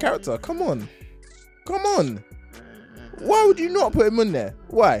favorite side character. Come on. Why would you not put him on there?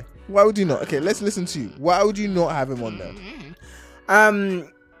 Why would you not? Okay, let's listen to you. Why would you not have him on there?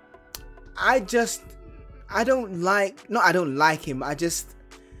 I don't like him. I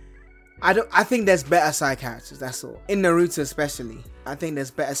think there's better side characters, that's all. In Naruto especially, I think there's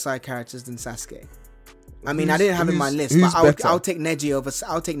better side characters than Sasuke. I mean, I didn't have him in my list, but I'll take Neji over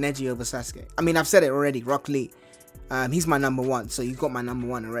Sasuke. I mean, I've said it already, Rock Lee. He's my number 1, so you've got my number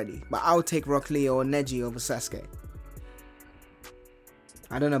 1 already. But I'll take Rock Lee or Neji over Sasuke.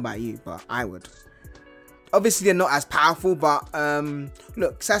 I don't know about you, but I would. Obviously, they're not as powerful, but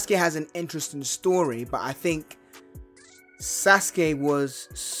look, Sasuke has an interesting story, but I think Sasuke was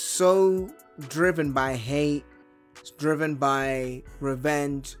so driven by hate, driven by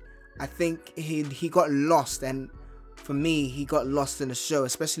revenge. I think he got lost, and for me, he got lost in the show,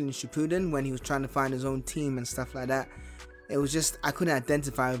 especially in Shippuden when he was trying to find his own team and stuff like that. It was just, I couldn't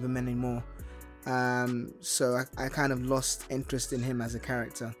identify with him anymore. So I kind of lost interest in him as a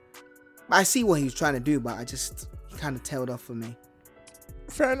character. I see what he was trying to do, but he kind of tailed off for me.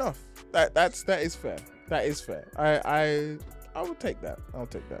 Fair enough. That is fair. That is fair. I would take that. I'll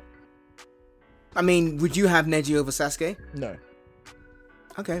take that. I mean, would you have Neji over Sasuke? No.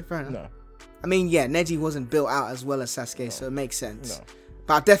 Okay, fair enough. No. I mean, yeah, Neji wasn't built out as well as Sasuke, No. so it makes sense. No.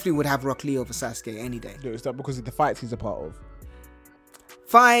 But I definitely would have Rock Lee over Sasuke any day. No, is that because of the fights he's a part of?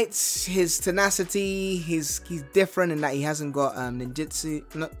 fights, his tenacity, he's different in that he hasn't got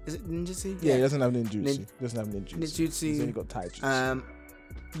ninjutsu. No, is it ninjutsu? Yeah, he doesn't have ninjutsu. He's only got taijutsu.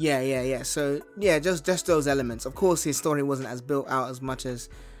 Yeah. So yeah, just those elements. Of course, his story wasn't as built out as much as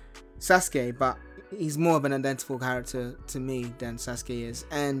Sasuke, but he's more of an identifiable character to me than Sasuke is.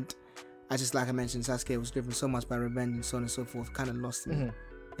 And I mentioned, Sasuke was driven so much by revenge and so on and so forth. Kind of lost me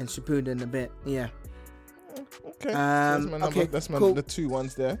in Shippuden a bit. Yeah. Okay. That's my the two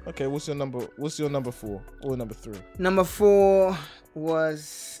ones there. Okay, what's your number 4 or number 3? Number 4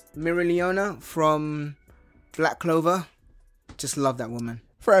 was Mereoleona from Black Clover. Just love that woman.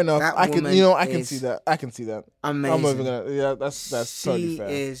 Fair enough. I can see that. Amazing. I'm even gonna, that's totally fair.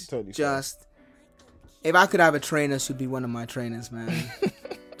 She is totally just fair. If I could have a trainer, she'd be one of my trainers, man.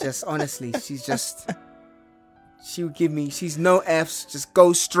 Just honestly, she would give me, she's no F's, just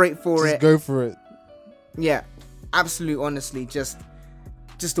go straight for it. Just go for it. Yeah, absolute. Honestly, just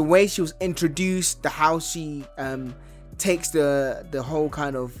the way she was introduced, how she takes the whole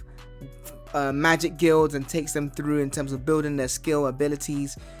kind of magic guilds and takes them through in terms of building their skill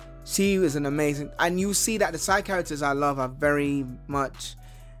abilities. She was an amazing, and you see that the side characters I love are very much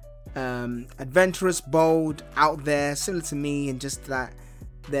adventurous, bold, out there, similar to me, and just that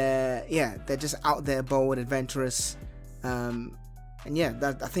they're just out there, bold, adventurous. And yeah,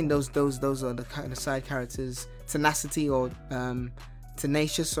 I think those are the kind of side characters, tenacity or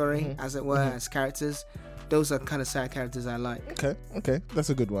tenacious, as it were, as characters. Those are kind of side characters I like. Okay, that's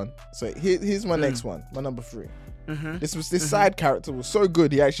a good one. So here's my next one, my number 3. This side character was so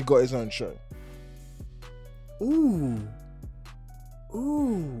good he actually got his own show. Ooh.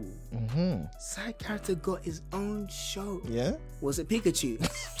 Side character got his own show. Yeah. Was it Pikachu?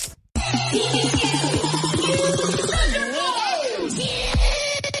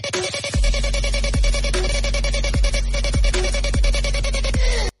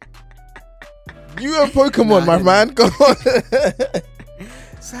 You have Pokemon, my man. Go on.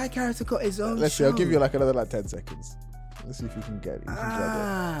 Side character got his own Let's show. see, I'll give you another 10 seconds. Let's see if you can get it.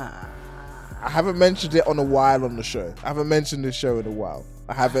 I haven't mentioned it on a while on the show. I haven't mentioned this show in a while.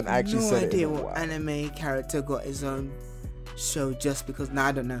 I haven't actually said it in a while. No idea what anime character got his own show just because.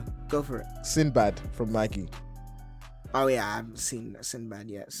 I don't know. Go for it. Sinbad from Maggie. Oh yeah, I haven't seen Sinbad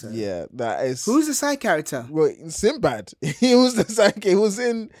yet. So yeah, that is. Who's the side character? Well, Sinbad. He was the side. He was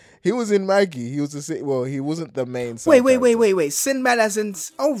in Maggie. He was he wasn't the main. Side Wait. Sinbad as in.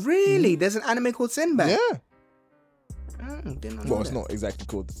 Oh really? There's an anime called Sinbad. Yeah. Didn't know it's not exactly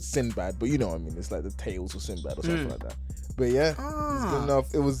called Sinbad, but you know what I mean. It's like the Tales of Sinbad or something like that. But yeah, it's good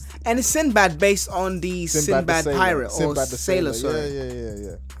enough. It was. And is Sinbad based on the Sinbad pirate or sailor? Sorry.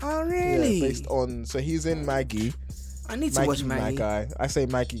 Yeah. Oh really? Yeah, based on. So he's in Maggie. I need to watch Maggie. My guy. I say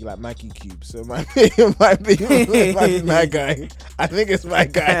Maggie like Maggie Cube, so it might be my guy. I think it's my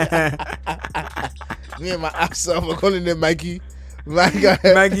guy. Me and my ass self are calling him Maggie. My guy.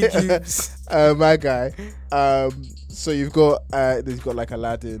 Maggie Cubes. My guy. So you've got like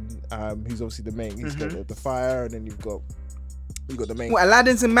Aladdin, who's obviously the main. He's got the fire, and then you've got the main. What,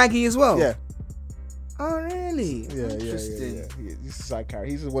 Aladdin's and Maggie as well? Yeah. Oh really? Yeah. He's a side character.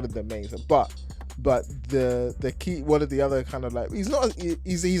 He's one of the mains, but the key, one of the other kind of like, he's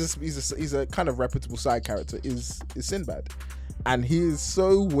a kind of reputable side character is Sinbad, and he is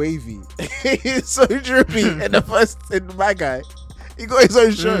so wavy. He is so drippy in my guy. He got his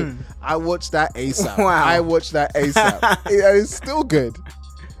own show. I watched that ASAP. Wow. It's still good,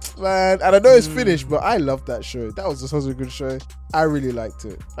 man. And I know it's finished, but I loved that show. That was just such a good show. I really liked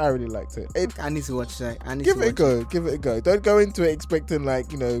it. I need to watch that. Give it a go. Don't go into it expecting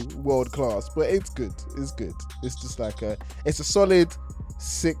world class, but it's good. It's good. It's just like it's a solid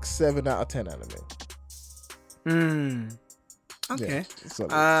 6-7 out of 10 anime. Okay.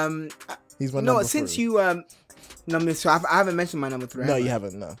 Yeah, he's my number 3. Since you number 2, I haven't mentioned my number 3. No, you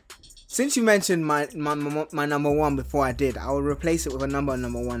haven't. No. Since you mentioned my number 1 before I did, I will replace it with a number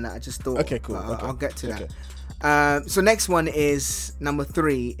 1 that I just thought. Okay, cool. Okay. I'll get to that. So next one is number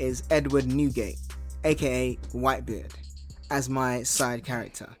 3 is Edward Newgate, aka Whitebeard, as my side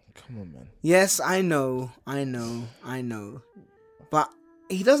character. Come on, man. Yes, I know. But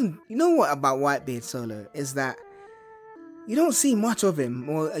he doesn't. You know what about Whitebeard Solo is that you don't see much of him,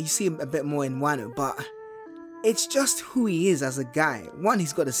 or you see him a bit more in Wano, but it's just who he is as a guy. 1,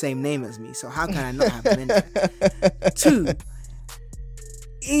 he's got the same name as me, so how can I not have him in there? 2,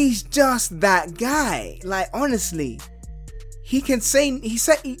 he's just that guy. Like, honestly, he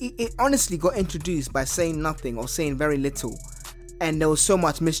honestly got introduced by saying nothing or saying very little, and there was so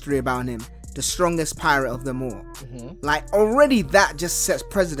much mystery about him. The strongest pirate of them all. Like, already that just sets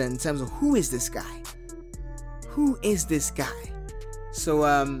precedent in terms of who is this guy? So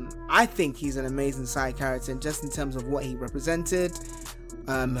I think he's an amazing side character, and just in terms of what he represented.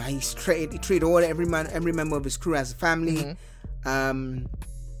 He treated every member of his crew as a family. He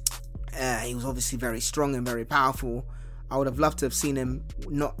was obviously very strong and very powerful. I would have loved to have seen him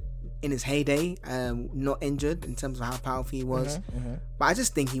not in his heyday, not injured in terms of how powerful he was. But I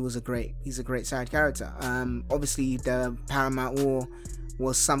just think he's a great side character. Obviously, the Paramount War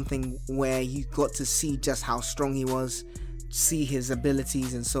was something where you got to see just how strong he was, see his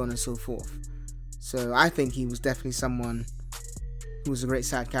abilities, and so on and so forth. So I think he was definitely someone who was a great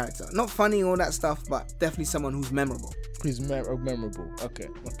side character. Not funny, all that stuff, but definitely someone who's memorable. He's memorable. Okay.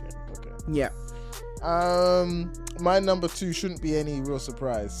 Yeah. My number 2 shouldn't be any real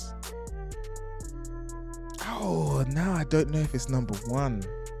surprise. Oh, now I don't know if it's number 1.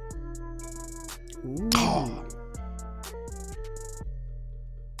 Oh.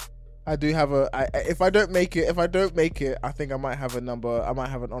 I do have if I don't make it, I think I might have an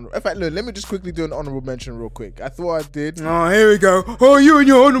honorable. In fact, look, let me just quickly do an honorable mention real quick. I thought I did. Oh, here we go. Oh, you and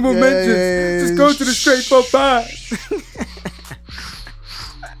your honorable mentions. Just go to the straight for back.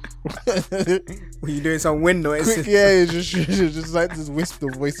 Were you doing some wind noise? Quick, yeah, just like just whisk the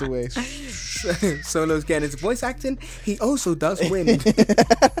voice away. Solo's getting his voice acting. He also does wind.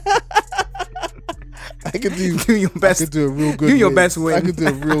 I could do your best. I could do a real good. Do your win. best win. I could do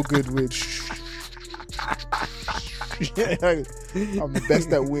a real good win. I'm the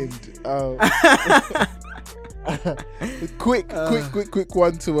best at wind. Quick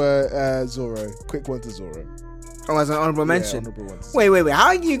one to Zoro. Quick one to Zoro. Oh, as an honorable mention. Honorable ones. Wait. How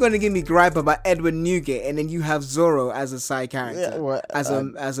are you going to give me gripe about Edward Newgate and then you have Zoro as a side character? As a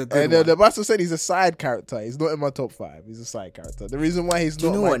good one? The master said he's a side character. He's not in my top 5. He's a side character. The reason why he's not.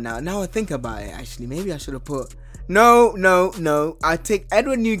 You know what? Now I think about it. Actually, maybe I should have put. No. I take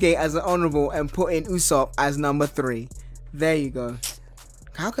Edward Newgate as an honorable and put in Usopp as number 3. There you go.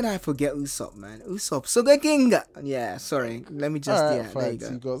 How could I forget Usopp, man? Usopp, Sogeking. Yeah, sorry. Let me just. Right, there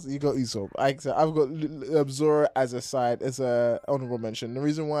you go. You got Usopp. I've got Zoro as a honorable mention. The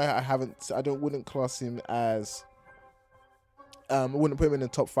reason why I wouldn't class him as. I wouldn't put him in the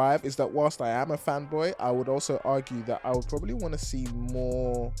top 5 is that whilst I am a fanboy, I would also argue that I would probably want to see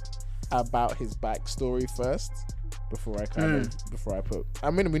more about his backstory first before I put. I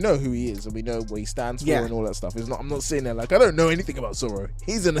mean, we know who he is and we know what he stands for and all that stuff. I'm not sitting there like I don't know anything about Zoro.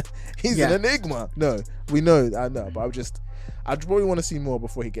 He's an enigma. No, I know, but I'd probably want to see more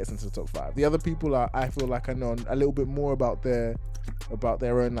before he gets into the top 5. The other people I feel like I know a little bit more about their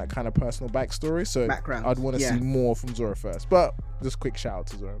own like kind of personal backstory. So background. I'd want to see more from Zoro first. But just quick shout out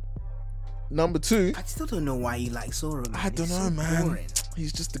to Zoro. Number 2. I still don't know why you like Zoro, man. I don't know, man. Boring.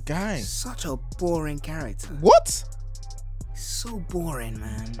 He's just a guy. Such a boring character. What? So boring,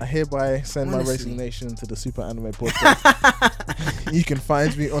 man. I hereby send my resignation to the Super Anime Podcast. You can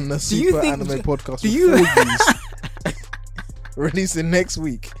find me on the Super Anime Podcast for 4 years. Releasing next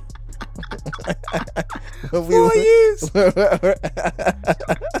week. 4 years.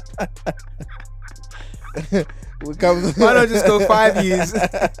 Why not just go 5 years?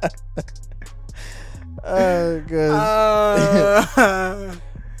 Oh god.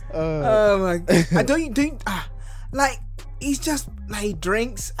 Oh my god. I don't like he's just like he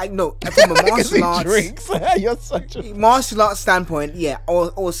drinks. I know from a martial arts drinks. You're such a martial arts standpoint,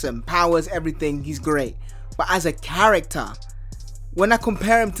 awesome. Powers, everything, he's great. But as a character, when I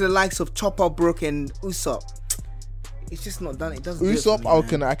compare him to the likes of Chopper, Brook and Usopp, it's just not done. It doesn't. Usopp, I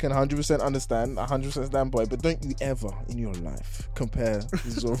can 100% understand, 100% stand by, but don't you ever in your life compare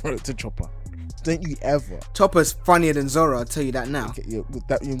Zoro to Chopper. Don't you ever. Chopper's funnier than Zoro, I'll tell you that now. Okay,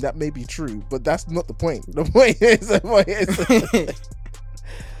 that may be true, but that's not the point. The point is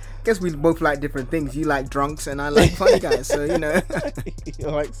Guess we both like different things. You like drunks and I like funny guys, so you know. You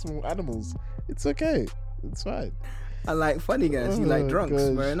like small animals. It's okay. It's fine. I like funny guys. You like drunks.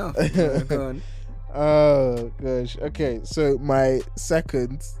 Gosh. Fair enough. Go on. Oh gosh. Okay, so my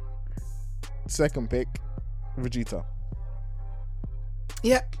second pick, Vegeta.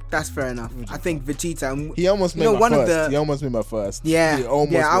 Yeah, that's fair enough. Vegeta. I think Vegeta. He almost made my first. He almost made my first. Yeah,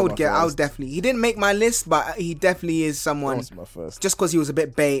 I would definitely. He didn't make my list, but he definitely is someone. Almost my first. Just because he was a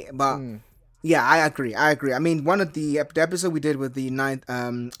bit bait, but yeah, I agree. I mean, one of the episode we did with the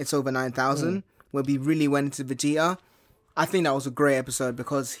It's Over 9,000, where we really went into Vegeta. I think that was a great episode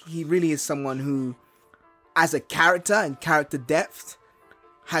because he really is someone who, as a character and character depth,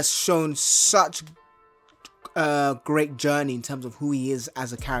 has shown such a great journey in terms of who he is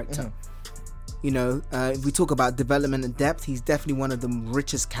as a character. You know, if we talk about development and depth, he's definitely one of the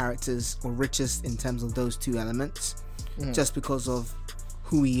richest characters, or richest in terms of those two elements, just because of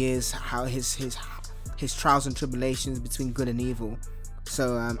who he is, how his trials and tribulations between good and evil.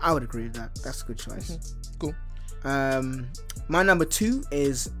 So I would agree with that. That's a good choice. Cool. My number 2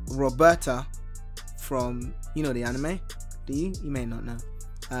 is Roberta from, you know the anime? Do you? You may not know.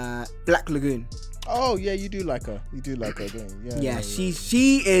 Black Lagoon. Oh yeah, you do like her. You do like her, don't you? Yeah.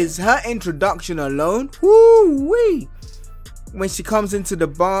 She is, her introduction alone. Woo wee. When she comes into the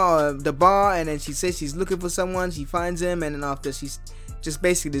bar, and then she says she's looking for someone, she finds him, and then after she just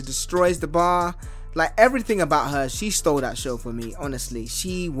basically destroys the bar. Like, everything about her, she stole that show for me. Honestly,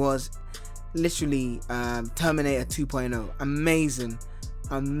 she was literally Terminator 2.0.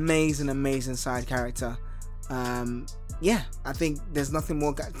 Amazing side character. Yeah, I think there's nothing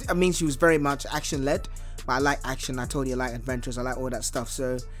more. I mean, she was very much action led, but I like action. I told you I like adventures. I like all that stuff.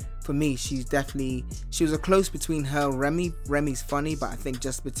 So for me, she was a close between her and Remy. Remy's funny, but I think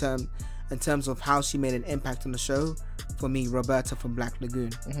just in terms of how she made an impact on the show, for me, Roberta from Black Lagoon.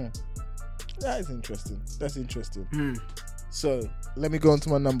 Mm-hmm. That is interesting. That's interesting. So let me go on to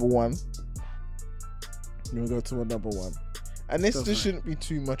my number 1. And this shouldn't be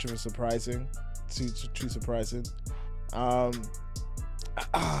too much of a surprising. Too surprising. I've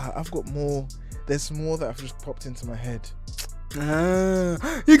got more. There's more that have just popped into my head.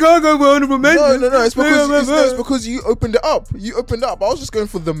 You can't go for honorable mention. No. It's because you opened it up. I was just going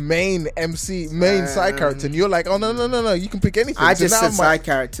for the main side character, and you're like, oh no. You can pick anything. I just said side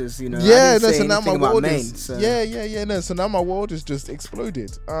characters, you know. Yeah, so now my world so now my world has just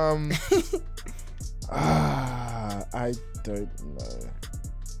exploded. I don't know.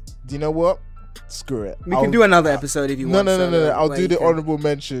 Do you know what? Screw it. We can do another episode if you want. No. I'll do the honorable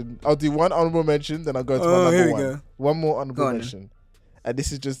mention. I'll do one honorable mention, then I'll go to my number 1. Go. One more honorable mention. And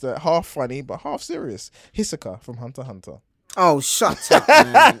this is just half funny, but half serious. Hisoka from Hunter x Hunter. Oh, shut up,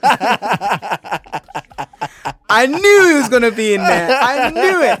 man. I knew he was going to be in there. I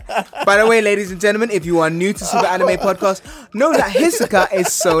knew it. By the way, ladies and gentlemen, if you are new to Super Anime Podcast, know that Hisoka is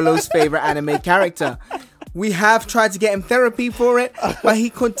Solo's favorite anime character. We have tried to get him therapy for it, but he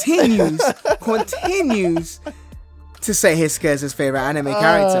continues to say Hisoka is his favorite anime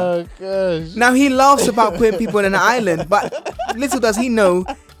character. Oh, gosh. Now, he laughs about putting people in an island, but little does he know,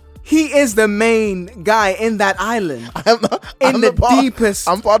 he is the main guy in that island. I'm deepest.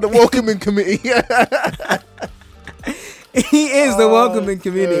 I'm part of the welcoming committee. He is the welcoming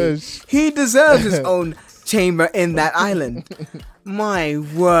committee. Gosh. He deserves his own chamber in that island. My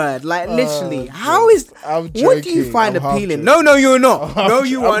word, like literally, how is? I'm joking. What do you find appealing? No, you're not. No,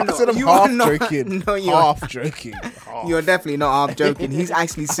 you are not. You are not. Joking. No, you are half joking. You're definitely not half joking. He's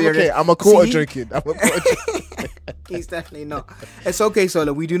actually serious. Okay, I'm a quarter joking. He's definitely not. It's okay,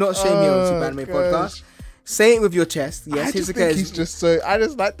 Solo. We do not shame you on Super Anime Podcast. Say it with your chest. Yes, he's just so. I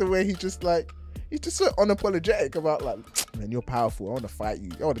just like the way he just like. He's just so unapologetic about like, man, you're powerful. I want to fight you.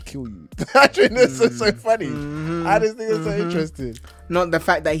 I want to kill you. I think that's so funny. Mm-hmm. I just think it's so interesting. Not the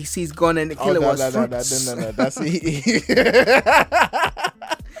fact that he sees Gon and the killer was fruits. No. That's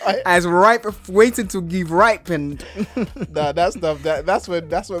as waiting to be ripened. No, that's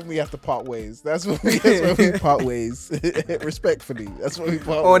when we have to part ways. That's when we part ways. Respectfully, that's when we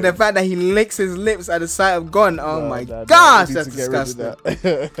part ways. Or the fact that he licks his lips at the sight of Gon. Oh my gosh, that's disgusting.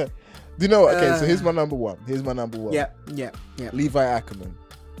 Do you know what? Okay, so here's my number 1. Yeah. Levi Ackerman.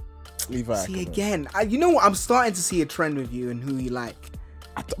 See, again, you know what? I'm starting to see a trend with you and who you like.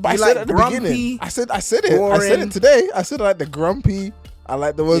 But I said at the beginning. I said it. Boring. I said it today. I said I like the grumpy. I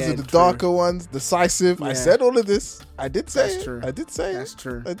like the ones with the darker ones, decisive. Yeah. I said all of this. I did say it. True. I did say That's it.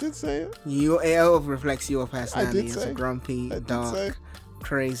 True. I did say it. It reflects your personality as a grumpy, dark,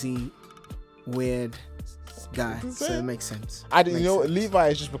 crazy, weird guy, so it makes sense. You know what? Levi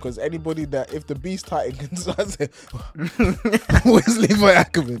is just because anybody that if the Beast Titan can start saying, where's Levi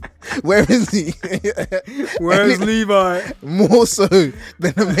Ackerman? Where is he? Where's Levi? More so than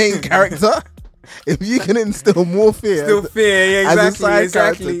the main character. If you can instill more fear, yeah, exactly, as a side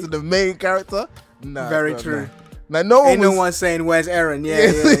character to the main character, no, very true. Now, no one saying where's Eren.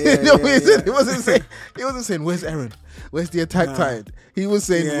 Yeah. He wasn't saying where's Eren. Where's the Attack Titan? He was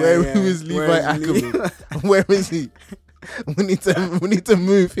saying who is Levi Ackerman? Where is he? We need to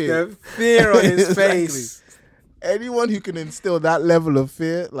move here. The fear on his face. Anyone who can instill that level of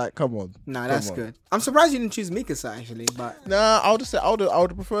fear, like, come on. Nah, that's good. I'm surprised you didn't choose Mikasa actually, but I would just say I would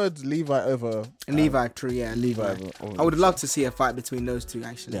have preferred Levi over Levi. True, yeah, Levi. I would love to see a fight between those two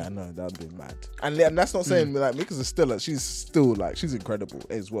actually. Yeah, no, that'd be mad. And that's not saying like Mikasa's still she's incredible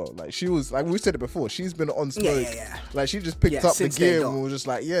as well. Like she was like we said it before. She's been on smoke. Yeah. Like she just picked up the gear and was just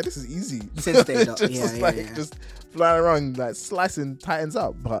like, yeah, this is easy. Since they got just flying around like slicing Titans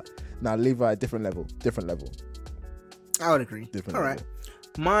up. But now Levi different level. I would agree. All right.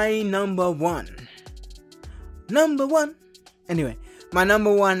 My number one. Anyway, My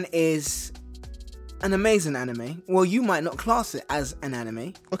number one is an amazing anime. Well, you might not class it as an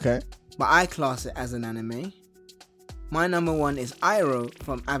anime. Okay. But I class it as an anime. My number one is Iroh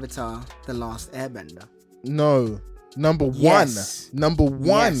from Avatar: The Last Airbender. No. Number Yes. one. Number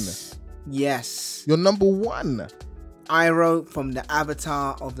one. Yes. You're number one. Iroh from the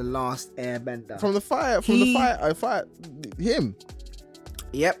Avatar of The Last Airbender. From the fire. Him.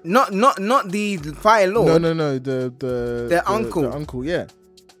 Yep. Not the Fire Lord. No. The uncle. The uncle, yeah.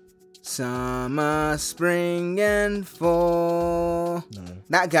 Summer, spring, and fall. No.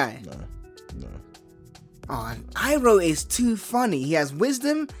 That guy. No. Oh, Iroh is too funny. He has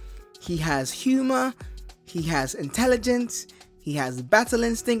wisdom. He has humor. He has intelligence. He has battle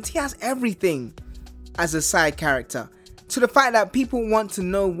instinct. He has everything as a side character. To the fact that people want to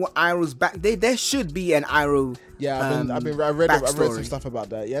know what Iroh's back. There should be an Iroh. Yeah, I read some stuff about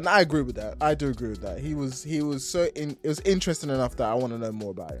that. Yeah, and I agree with that. I do agree with that. It was interesting enough that I want to know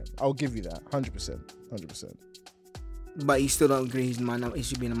more about him. I'll give you that. 100%. But you still don't agree he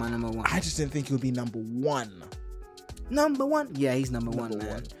should be my number one. I just didn't think he would be number one. Number one? Yeah, he's number one,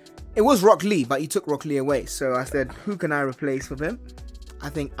 man. It was Rock Lee, but you took Rock Lee away. So I said, who can I replace with him? I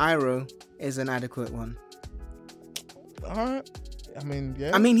think Iroh is an adequate one. Alright. I mean,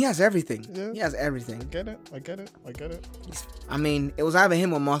 yeah. I mean, he has everything. Yeah. He has everything. I get it. I mean, it was either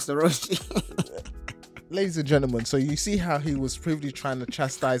him or Master Roshi. Ladies and gentlemen, so you see how he was previously trying to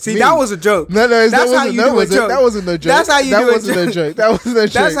chastise me. See, that was a joke. No, that wasn't no joke. That's how you do a joke. That wasn't a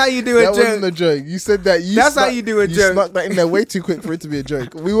joke. That's how you do a joke. That wasn't a joke. You said that how you do a joke. You snuck that in there way too quick for it to be a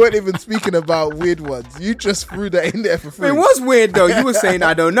joke. We weren't even speaking about weird ones. You just threw that in there for free. It was weird though. You were saying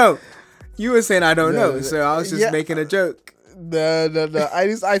I don't know. So I was just making a joke. No.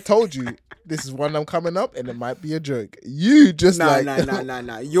 I told you. This is one I'm coming up, and it might be a joke. You just No.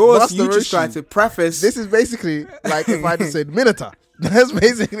 Yours, you just tried to preface. This is basically like if I just said Minotaur. That's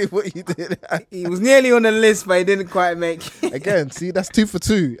basically what you did. He was nearly on the list, but he didn't quite make it. Again, see, that's 2 for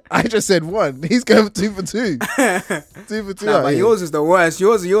 2. I just said 1. He's going for 2 for 2. 2 for 2. Nah, but yours is the worst.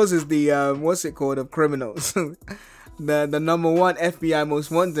 Yours is the what's it called, of criminals. The number one FBI most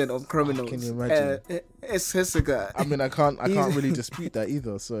wanted of criminals. Can you imagine? It's Hisoka. I mean, I can't really dispute that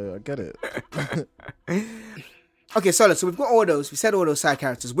either, so I get it. Okay, so we've got all those. We said all those side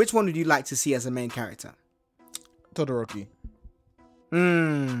characters. Which one would you like to see as a main character? Todoroki.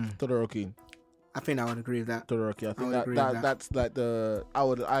 Todoroki. I think I would agree with that. Todoroki. I think that's like the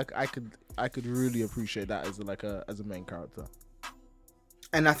I could really appreciate that as a main character.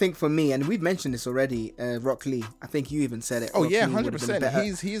 And I think for me, and we've mentioned this already, Rock Lee. I think you even said it. Oh yeah,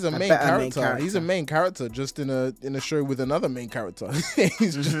 100%. He's a main character. He's a main character, just in a show with another main character.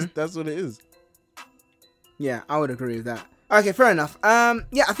 He's just that's what it is. Yeah, I would agree with that. Okay, fair enough.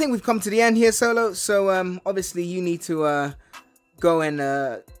 Yeah, I think we've come to the end here, Solo. So obviously you need to go and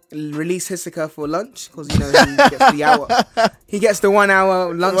release Hisoka for lunch, because he gets the hour. He gets the 1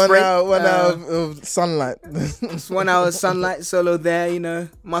 hour lunch break. 1 hour of sunlight. It's 1 hour of sunlight. Solo there,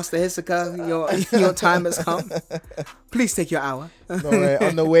 Master Hisoka, your time has come. Please take your hour.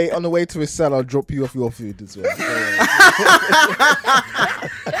 No way. On the way to his cell, I'll drop you off your food as well.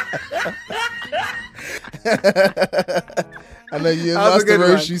 I know you and Master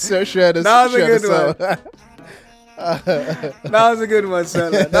Roshi shared a That was a good one. That was a good one,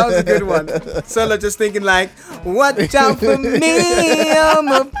 Solo. That was a good one. Solo just thinking like, watch out for me, I'm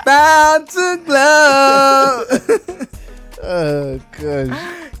about to glow. Oh, gosh.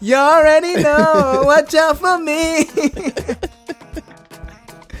 You already know, watch out for me.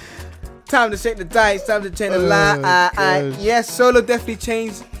 Time to shake the dice, time to change the light. Yes, Solo definitely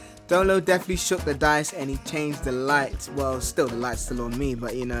changed. Dolo definitely shook the dice and he changed the lights. Well, still the light's still on me,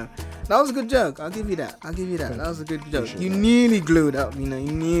 but that was a good joke. I'll give you that. That was a good joke. You nearly glued up,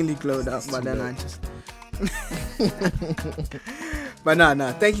 but then I just. But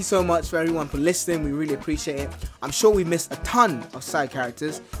no. Thank you so much for everyone for listening. We really appreciate it. I'm sure we missed a ton of side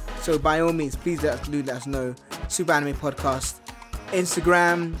characters, so by all means, please let us know. Super Anime Podcast,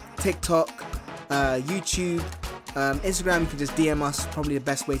 Instagram, TikTok, YouTube. Instagram, you can just DM us, probably the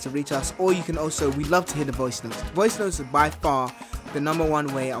best way to reach us, or you can also, we love to hear the voice notes. Voice notes are by far the number one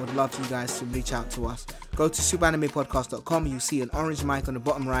way I would love you guys to reach out to us. Go to superanimepodcast.com, you'll see an orange mic on the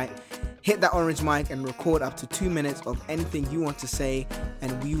bottom right. Hit that orange mic and record up to 2 minutes of anything you want to say,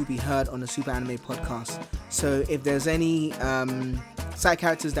 and we will be heard on the Super Anime Podcast. So if there's any side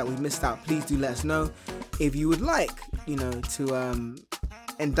characters that we missed out, please do let us know. If you would like, to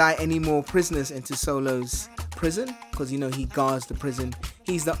indict any more prisoners into Solo's prison, because he guards the prison.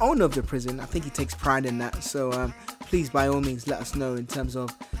 He's the owner of the prison. I think he takes pride in that. So please, by all means, let us know in terms of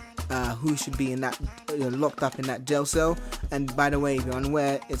who should be in that locked up in that jail cell. And by the way, if you're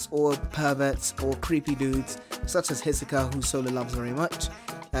unaware, it's all perverts or creepy dudes such as Hisoka, who Solo loves very much.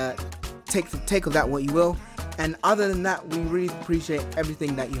 Take of that what you will. And other than that, we really appreciate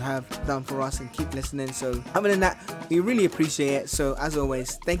everything that you have done for us, and keep listening. So other than that, we really appreciate it. So as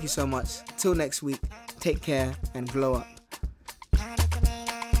always, thank you so much. Till next week, take care and glow up.